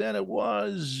bigger than it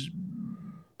was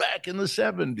back in the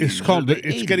 70s.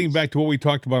 It's getting back to what we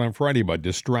talked about on Friday about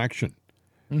distraction.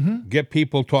 Mm-hmm. Get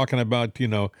people talking about,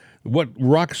 what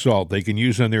rock salt they can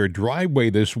use on their driveway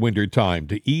this winter time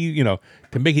to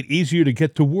make it easier to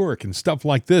get to work and stuff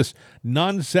like this.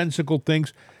 Nonsensical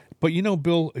things. But,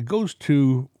 Bill, it goes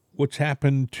to what's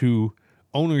happened to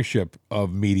ownership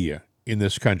of media in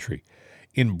this country.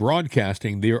 In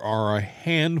broadcasting, there are a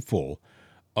handful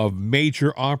of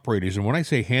major operators. And when I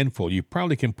say handful, you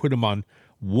probably can put them on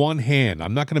one hand.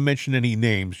 I'm not going to mention any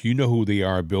names. You know who they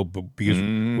are, Bill, because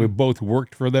we've both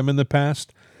worked for them in the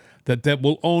past. That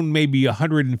will own maybe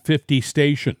 150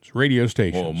 stations, radio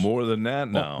stations. Oh, more than that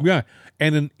now. Yeah.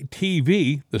 And in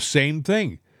TV, the same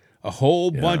thing. A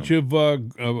whole bunch of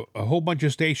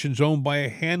stations owned by a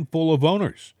handful of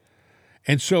owners.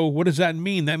 And so what does that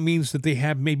mean? That means that they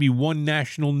have maybe one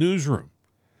national newsroom.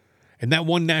 And that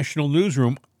one national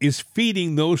newsroom is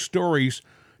feeding those stories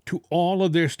to all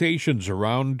of their stations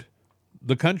around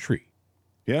the country.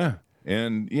 Yeah.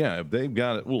 And if they've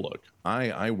got it. Well, look,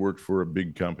 I worked for a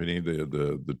big company,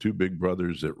 the two big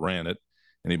brothers that ran it.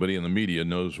 Anybody in the media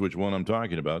knows which one I'm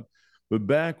talking about. But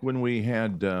back when we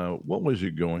had, what was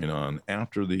it going on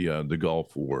after the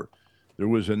Gulf War? There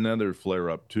was another flare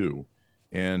up too.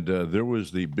 And there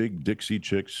was the big Dixie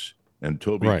Chicks and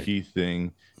Toby Keith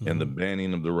thing and the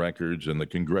banning of the records and the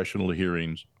congressional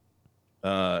hearings.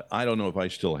 I don't know if I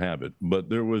still have it, but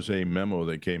there was a memo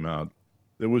that came out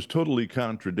that was totally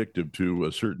contradictory to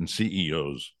a certain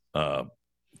CEO's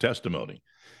testimony.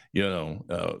 No,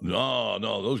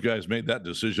 those guys made that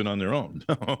decision on their own.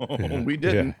 No, we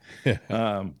didn't.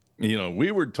 Yeah.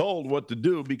 We were told what to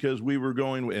do because we were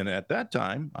going, and at that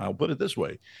time, I'll put it this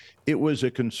way, it was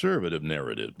a conservative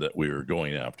narrative that we were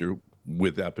going after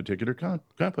with that particular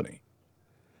company.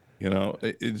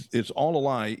 It's all a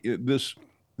lie. This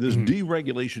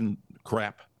deregulation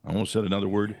crap, I almost said another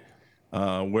word,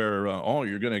 where,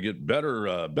 you're going to get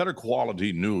better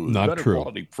quality news,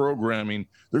 quality programming.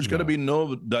 There's going to be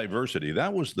no diversity.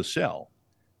 That was the sell.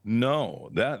 No,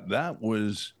 that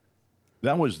was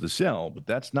the sell, but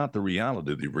that's not the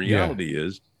reality. The reality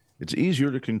is it's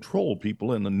easier to control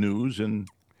people in the news and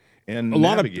a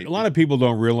lot of people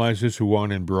don't realize this who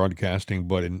aren't in broadcasting,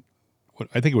 but in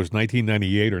I think it was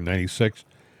 1998 or 96,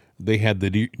 they had the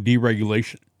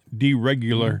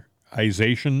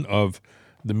deregularization of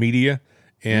the media.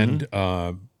 And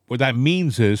what that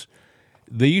means is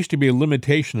there used to be a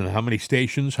limitation on how many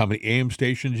stations, how many AM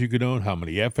stations you could own, how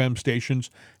many FM stations,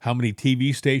 how many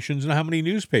TV stations, and how many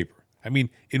newspaper. I mean,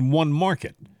 in one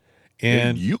market.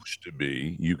 And it used to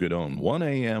be you could own one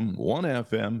AM, one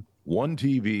FM, one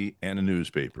TV, and a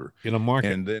newspaper in a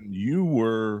market. And then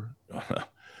you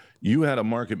had a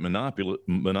market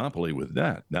monopoly with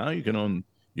that. Now you can own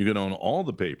all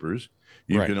the papers.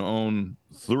 You Right. can own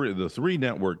the three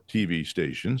network TV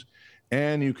stations,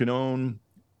 and you can own.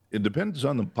 It depends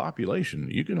on the population.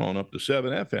 You can own up to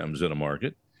 7 FMs in a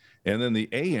market, and then the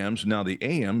AMs. Now the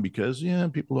AM, because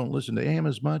people don't listen to AM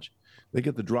as much, they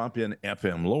get the drop-in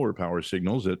FM lower power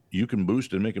signals that you can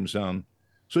boost and make them sound.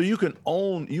 So you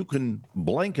can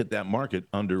blanket that market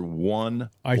under one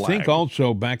I flag. think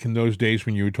also back in those days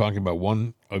when you were talking about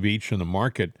one of each in the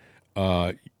market,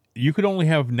 you could only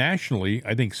have nationally,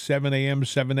 I think, 7 AM,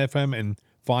 7 FM, and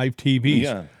 5 TVs.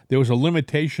 Yeah. There was a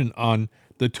limitation on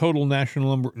the total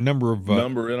national number of...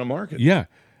 number in a market. Yeah.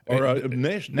 Or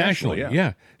nationally,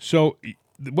 yeah. So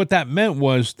what that meant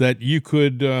was that you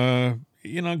could,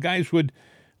 guys would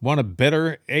want a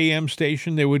better AM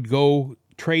station. They would go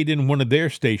trade in one of their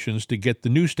stations to get the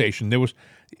new station.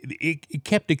 It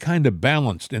kept it kind of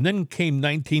balanced. And then came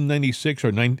 1996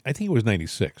 I think it was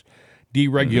 96,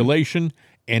 deregulation,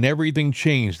 and everything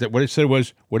changed. That what it said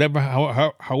was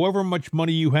however much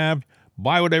money you have,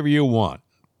 buy whatever you want.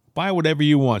 Buy whatever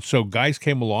you want. So guys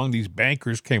came along, these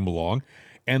bankers came along,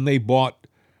 and they bought,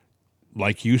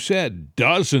 like you said,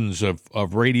 dozens of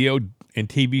radio and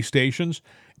TV stations,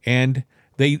 and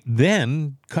they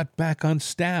then cut back on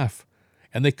staff,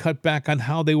 and they cut back on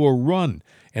how they were run.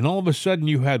 And all of a sudden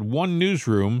you had one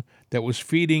newsroom that was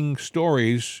feeding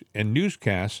stories and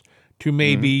newscasts to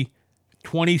maybe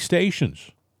 20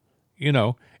 stations,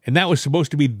 and that was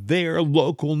supposed to be their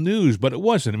local news, but it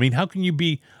wasn't. I mean, how can you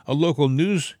be a local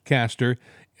newscaster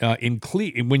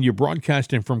when you're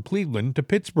broadcasting from Cleveland to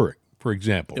Pittsburgh, for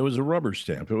example? It was a rubber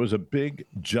stamp. It was a big,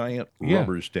 giant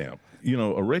rubber stamp.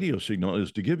 A radio signal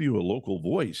is to give you a local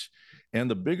voice. And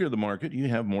the bigger the market, you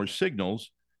have more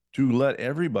signals to let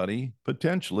everybody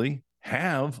potentially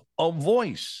have a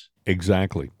voice.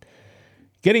 Exactly.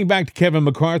 Getting back to Kevin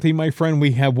McCarthy, my friend,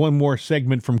 we have one more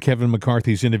segment from Kevin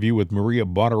McCarthy's interview with Maria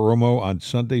Bartiromo on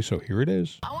Sunday, so here it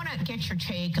is. I want to get your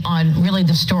take on really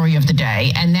the story of the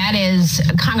day, and that is,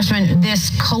 Congressman,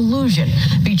 this collusion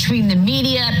between the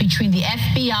media, between the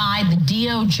FBI, the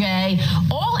DOJ,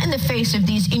 all in the face of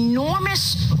these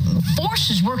enormous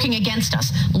forces working against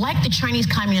us, like the Chinese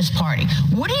Communist Party.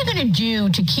 What are you going to do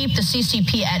to keep the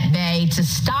CCP at bay, to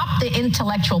stop the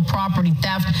intellectual property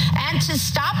theft, and to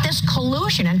stop this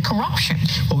collusion and corruption?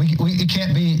 Well, it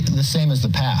can't be the same as the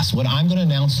past. What I'm going to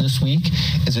announce this week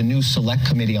is a new select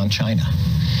committee on China.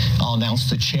 I'll announce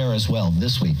the chair as well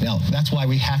this week. Now, that's why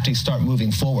we have to start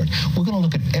moving forward. We're going to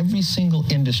look at every single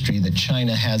industry that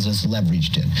China has us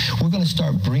leveraged in. We're going to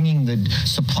start bringing the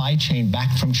supply chain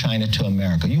back from China to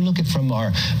America. You look at from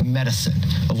our medicine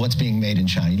of what's being made in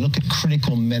China. You look at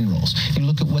critical minerals. You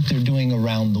look at what they're doing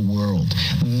around the world.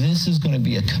 This is going to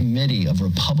be a committee of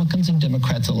Republicans and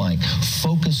Democrats alike,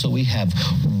 focused so we have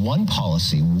one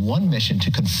policy, one mission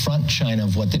to confront China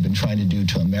of what they've been trying to do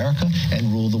to America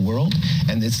and rule the world.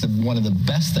 And it's one of the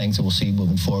best things that we'll see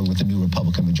moving forward with the new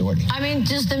Republican majority. I mean,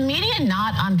 does the media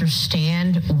not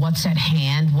understand what's at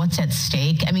hand, what's at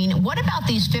stake? I mean, what about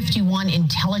these 51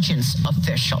 intelligence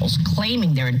officials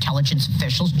claiming they're intelligence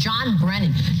officials? John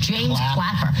Brennan, James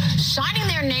Clapper, signing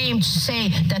their name to say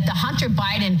that the Hunter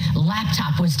Biden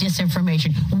laptop was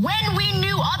disinformation when we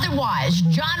knew otherwise.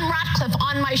 John Ratcliffe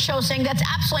on my show saying that's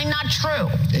absolutely not true.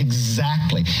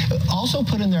 Exactly. Also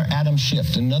put in there Adam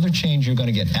Schiff. Another change you're going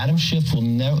to get. Adam Schiff will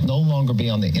no longer be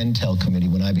on the Intel committee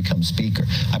when I become speaker.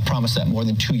 I promised that more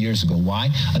than 2 years ago. Why?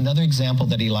 Another example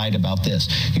that he lied about this.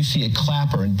 You see a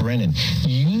Clapper and Brennan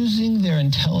using their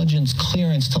intelligence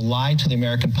clearance to lie to the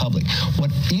American public.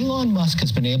 What Elon Musk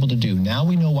has been able to do, now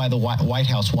we know why the White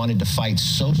House wanted to fight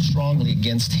so strongly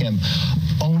against him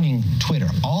owning Twitter.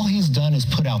 All he's done is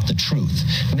put out the truth.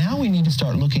 Now we need to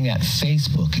start looking at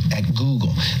Facebook, at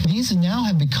Google. These now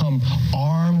have become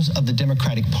arms of the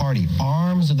Democratic Party,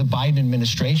 arms of the Biden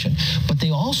administration, but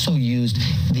they also used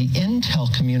the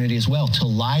intel community as well to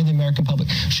lie to the American public.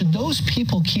 Should those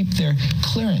people keep their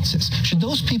clearances? Should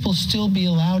those people still be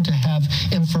allowed to have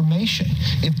information?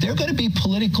 If they're going to be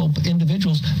political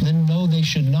individuals, then no, they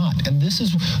should not. And this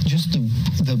is just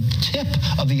the tip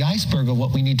of the iceberg of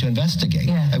what we need to investigate.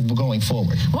 going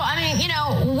forward. Well, I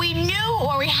mean, we knew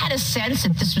or we had a sense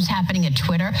that this was happening at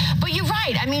Twitter, but you're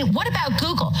right. I mean, what about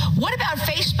Google? What about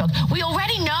Facebook? We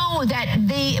already know that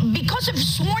because of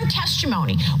sworn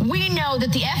testimony, we know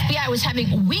that the FBI was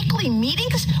having weekly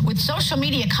meetings with social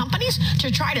media companies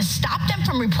to try to stop them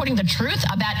from reporting the truth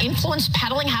about influence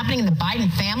peddling happening in the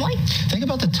Biden family. Think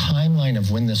about the timeline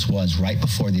of when this was right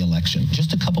before the election,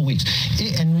 just a couple weeks.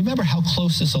 And remember how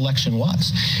close this election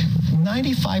was.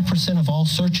 95% of all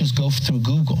searches go through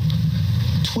Google.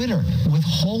 Twitter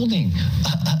withholding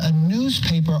a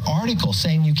newspaper article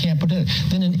saying you can't put it.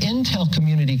 Then an Intel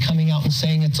community coming out and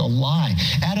saying it's a lie.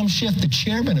 Adam Schiff, the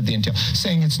chairman of the Intel,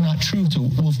 saying it's not true to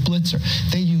Wolf Blitzer.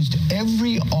 They used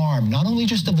every arm, not only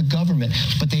just of the government,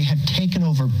 but they had taken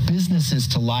over businesses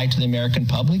to lie to the American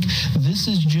public. This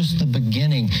is just the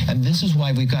beginning, and this is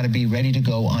why we've got to be ready to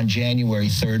go on January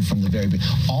 3rd from the very beginning.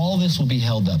 All this will be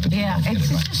held up.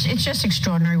 It's just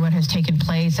extraordinary what has taken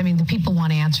place. I mean, the people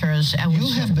want answers. And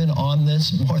you have been on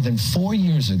this more than 4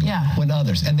 years ago when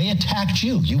others, and they attacked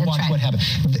you. You watch what happened.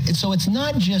 So it's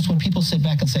not just when people sit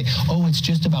back and say, oh, it's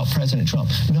just about President Trump.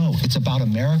 No, it's about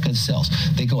America itself.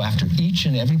 They go after each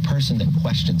and every person that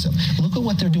questions him. Look at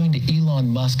what they're doing to Elon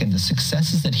Musk and the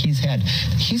successes that he's had.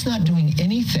 He's not doing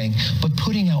anything but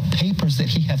putting out papers that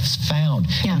he has found.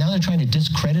 And now they're trying to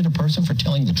discredit a person for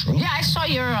telling the truth. Yeah, I saw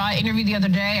your interview the other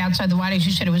day outside the White House.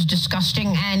 You said it was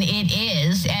disgusting, and it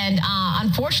is. And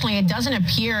unfortunately, it doesn't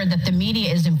appear that the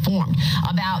media is informed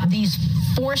about these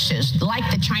forces like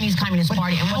the Chinese Communist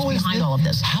Party and what's behind all of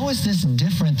this. How is this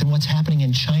different than what's happening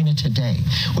in China today,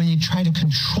 where you try to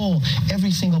control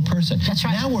every single person? That's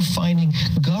right. Now we're finding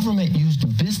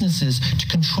government-used businesses to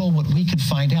control what we could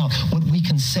find out, what we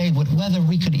can say, whether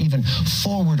we could even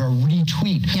forward or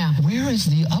retweet. Yeah. Where is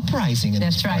the uprising in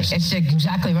That's this right. process? It's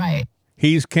exactly right.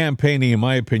 He's campaigning, in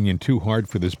my opinion, too hard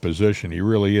for this position. He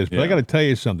really is. But I got to tell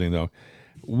you something, though.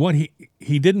 What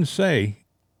he didn't say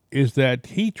is that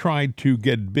he tried to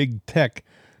get big tech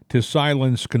to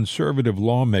silence conservative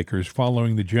lawmakers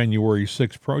following the January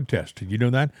 6th protest. Did you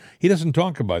know that? He doesn't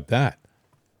talk about that.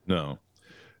 No,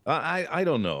 I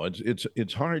don't know.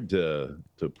 It's hard to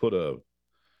put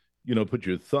put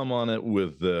your thumb on it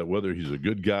with whether he's a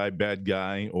good guy, bad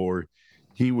guy, or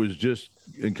he was just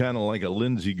kind of like a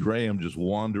Lindsey Graham just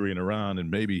wandering around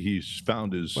and maybe he's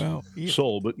found his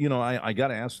soul. But, I got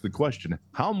to ask the question,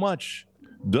 how much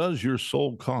does your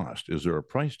soul cost? Is there a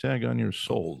price tag on your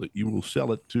soul that you will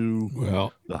sell it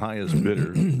to the highest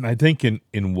bidder? I think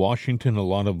in Washington, a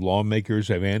lot of lawmakers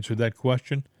have answered that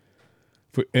question.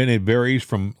 And it varies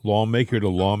from lawmaker to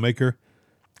lawmaker.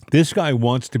 This guy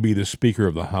wants to be the Speaker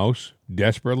of the House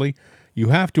desperately. You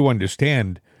have to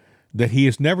understand that he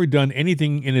has never done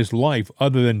anything in his life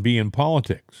other than be in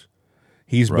politics.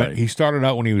 He started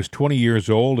out when he was 20 years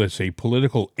old as a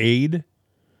political aide.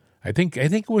 I think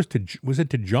it was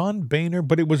to John Boehner,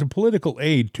 but it was a political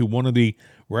aide to one of the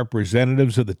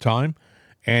representatives at the time.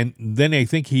 And then I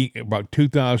think about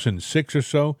 2006 or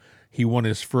so, he won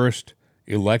his first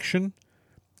election,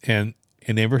 and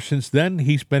ever since then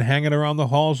he's been hanging around the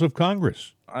halls of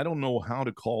Congress. I don't know how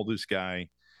to call this guy.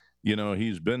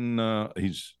 He's been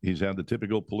he's had the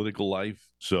typical political life,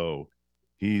 so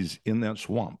he's in that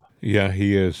swamp. Yeah,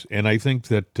 he is, and I think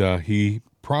that he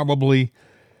probably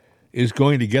is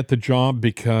going to get the job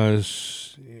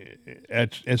because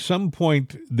at some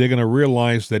point they're going to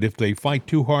realize that if they fight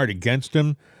too hard against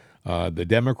him, the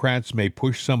Democrats may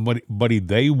push somebody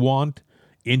they want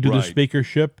into the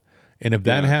speakership, and if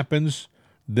that happens,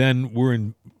 then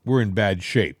we're in bad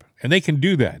shape. And they can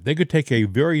do that. They could take a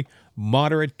very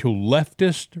moderate to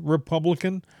leftist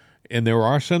Republican, and there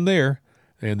are some there,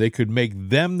 and they could make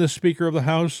them the Speaker of the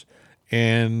House,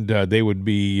 and they would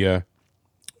be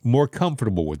more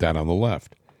comfortable with that on the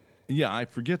left. Yeah, I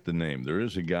forget the name. There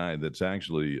is a guy that's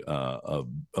actually a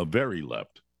very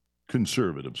left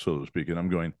conservative, so to speak, and I'm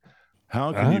going,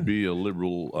 how can you be a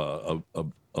liberal,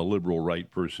 a liberal right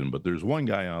person? But there's one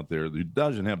guy out there who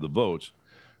doesn't have the votes.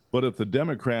 But if the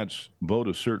Democrats vote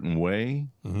a certain way,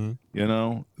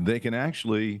 they can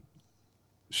actually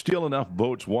steal enough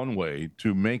votes one way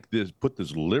to put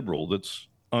this liberal that's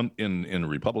in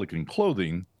Republican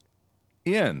clothing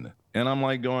in. And I'm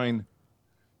like going,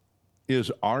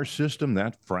 is our system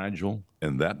that fragile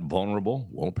and that vulnerable?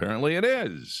 Well, apparently it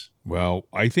is. Well,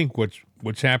 I think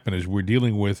what's happened is we're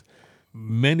dealing with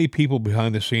many people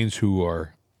behind the scenes who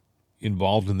are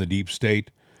involved in the deep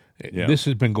state. Yeah. This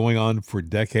has been going on for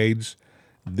decades.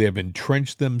 They've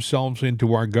entrenched themselves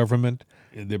into our government.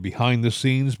 They're behind the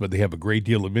scenes, but they have a great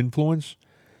deal of influence.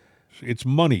 It's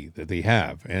money that they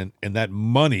have, and that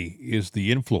money is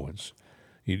the influence.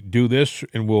 You do this,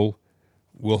 and we'll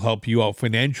will help you out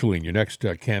financially in your next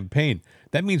campaign.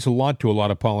 That means a lot to a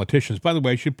lot of politicians. By the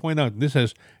way, I should point out this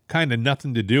has kind of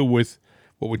nothing to do with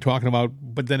what we're talking about,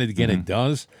 but then again, it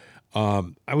does.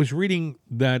 I was reading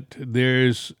that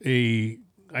there's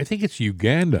I think it's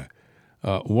Uganda.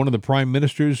 One of the prime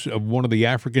ministers of one of the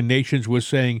African nations was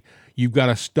saying, you've got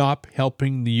to stop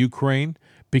helping the Ukraine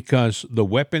because the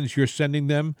weapons you're sending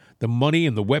them, the money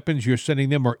and the weapons you're sending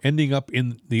them are ending up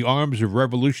in the arms of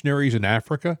revolutionaries in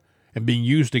Africa and being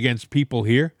used against people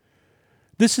here.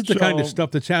 This is the kind of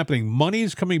stuff that's happening. Money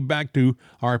is coming back to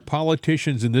our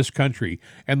politicians in this country,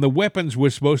 and the weapons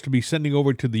we're supposed to be sending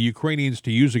over to the Ukrainians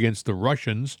to use against the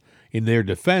Russians in their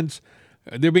defense,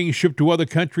 they're being shipped to other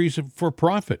countries for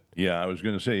profit. Yeah, I was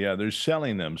going to say, they're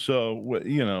selling them. So,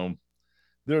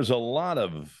 there's a lot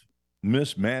of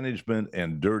mismanagement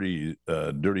and dirty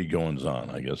goings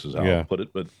on, I guess is how I'll put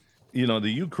it. But,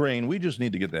 the Ukraine, we just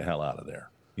need to get the hell out of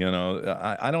there.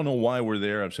 I don't know why we're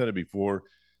there. I've said it before.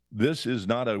 This is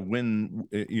not a win.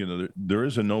 There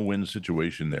is a no-win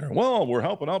situation there. Well, we're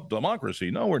helping out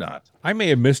democracy. No, we're not. I may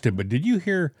have missed it, but did you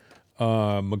hear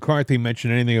McCarthy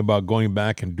mention anything about going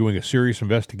back and doing a serious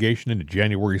investigation into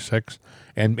January 6th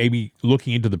and maybe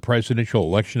looking into the presidential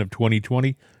election of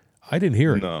 2020? I didn't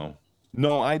hear it.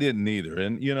 No, I didn't either.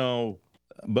 And,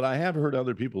 but I have heard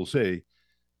other people say,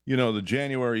 the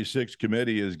January 6th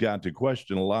committee has got to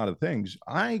question a lot of things.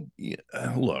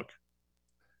 Look,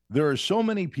 there are so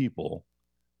many people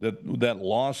that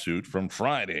lawsuit from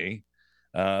Friday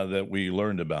that we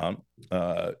learned about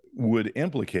would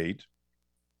implicate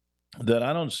that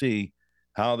I don't see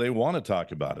how they want to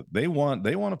talk about it. They want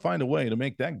to find a way to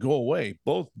make that go away,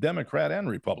 both Democrat and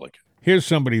Republican. Here's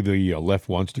somebody the left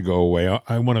wants to go away.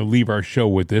 I want to leave our show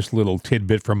with this little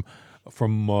tidbit from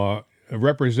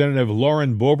Representative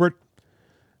Lauren Boebert.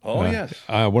 Oh, yes.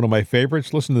 One of my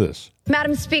favorites. Listen to this.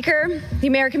 Madam Speaker, the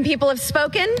American people have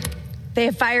spoken. They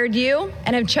have fired you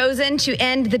and have chosen to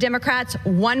end the Democrats'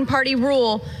 one-party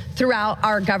rule throughout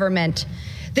our government.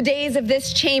 The days of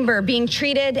this chamber being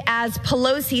treated as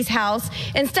Pelosi's house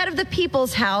instead of the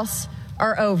people's house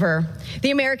are over.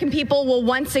 The American people will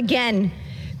once again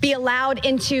be allowed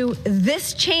into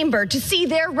this chamber to see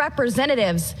their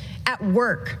representatives at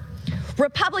work.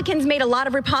 Republicans made a lot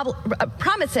of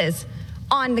promises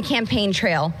on the campaign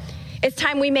trail. It's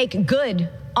time we make good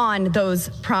on those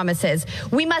promises.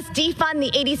 We must defund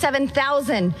the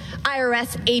 87,000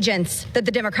 IRS agents that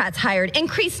the Democrats hired,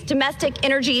 increase domestic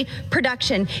energy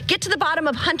production, get to the bottom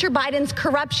of Hunter Biden's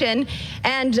corruption,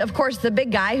 and of course the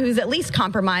big guy who's at least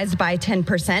compromised by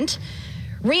 10%.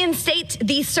 Reinstate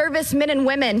the servicemen and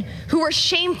women who were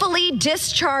shamefully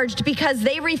discharged because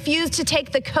they refused to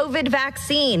take the COVID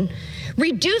vaccine.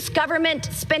 Reduce government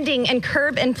spending and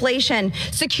curb inflation.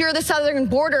 Secure the southern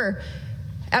border,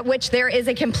 at which there is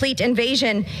a complete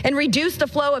invasion, and reduce the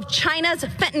flow of China's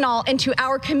fentanyl into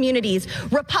our communities.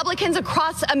 Republicans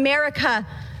across America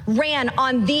ran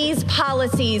on these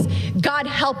policies. God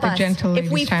help us if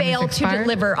we fail to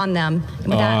deliver on them. And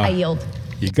with that, I yield.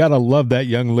 You got to love that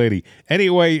young lady.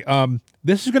 Anyway,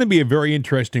 this is going to be a very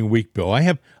interesting week, Bill. I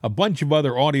have a bunch of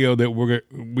other audio that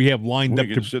we have lined up.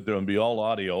 We can sit there and be all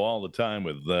audio all the time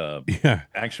with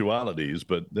actualities,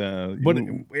 but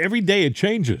every day it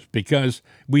changes because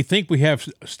we think we have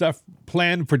stuff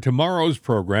planned for tomorrow's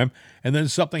program, and then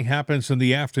something happens in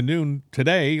the afternoon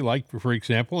today, like for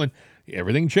example, and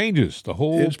everything changes. The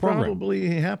whole program. It's probably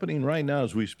happening right now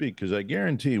as we speak, because I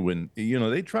guarantee when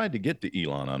they tried to get to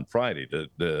Elon on Friday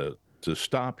to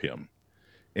stop him,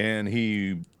 and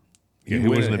he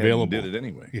wasn't available. And did it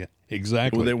anyway. Yeah,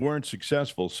 exactly. Well, they weren't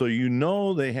successful, so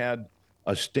they had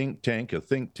a think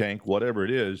tank, whatever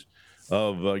it is,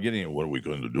 of getting it. What are we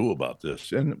going to do about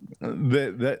this?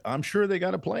 And I'm sure they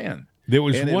got a plan.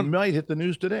 It might hit the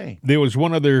news today. There was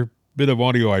one other bit of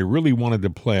audio I really wanted to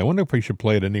play. I wonder if I should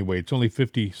play it anyway. It's only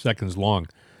 50 seconds long.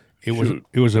 It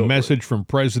was a message from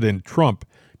President Trump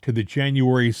to the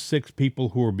January 6 people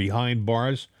who are behind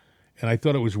bars, and I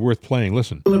thought it was worth playing.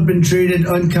 Listen. People have been treated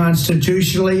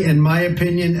unconstitutionally, in my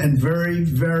opinion, and very,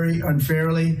 very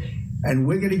unfairly, and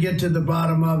we're going to get to the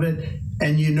bottom of it.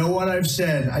 And you know what I've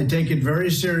said. I take it very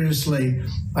seriously.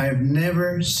 I have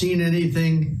never seen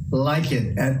anything like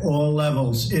it at all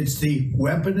levels. It's the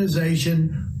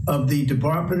weaponization of the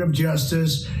Department of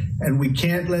Justice, and we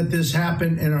can't let this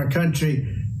happen in our country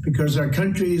because our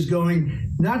country is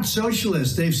going not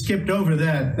socialist. They've skipped over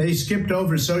that. They skipped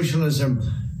over socialism.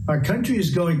 Our country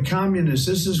is going communist.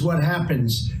 This is what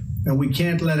happens, and we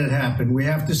can't let it happen. We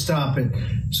have to stop it.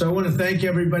 So I want to thank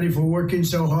everybody for working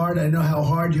so hard. I know how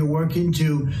hard you're working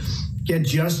to get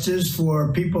justice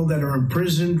for people that are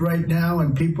imprisoned right now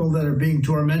and people that are being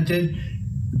tormented.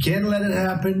 We can't let it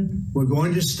happen. We're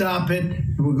going to stop it,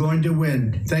 and we're going to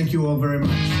win. Thank you all very much.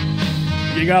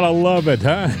 You gotta love it,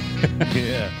 huh?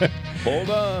 Yeah. Hold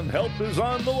on. Help is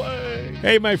on the way.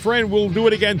 Hey, my friend, we'll do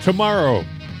it again tomorrow.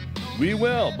 We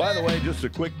will. By the way, just a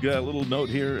quick little note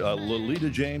here. Lolita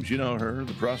James, you know her,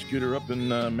 the prosecutor up in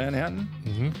Manhattan?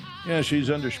 Mm-hmm. Yeah, she's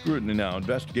under scrutiny now.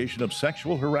 Investigation of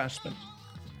sexual harassment.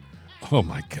 Oh,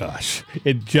 my gosh.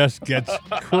 It just gets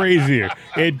crazier.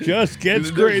 It just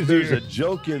gets crazier. There's a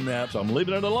joke in that, so I'm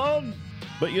leaving it alone.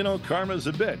 But, you know, karma's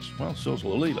a bitch. Well, so's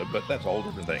Lolita, but that's a whole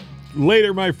different thing.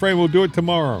 Later, my friend. We'll do it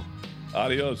tomorrow.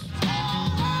 Adios.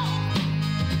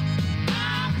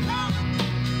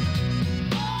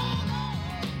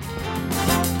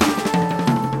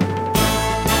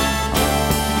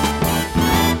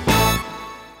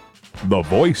 The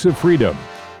voice of freedom.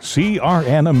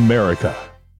 CRN America.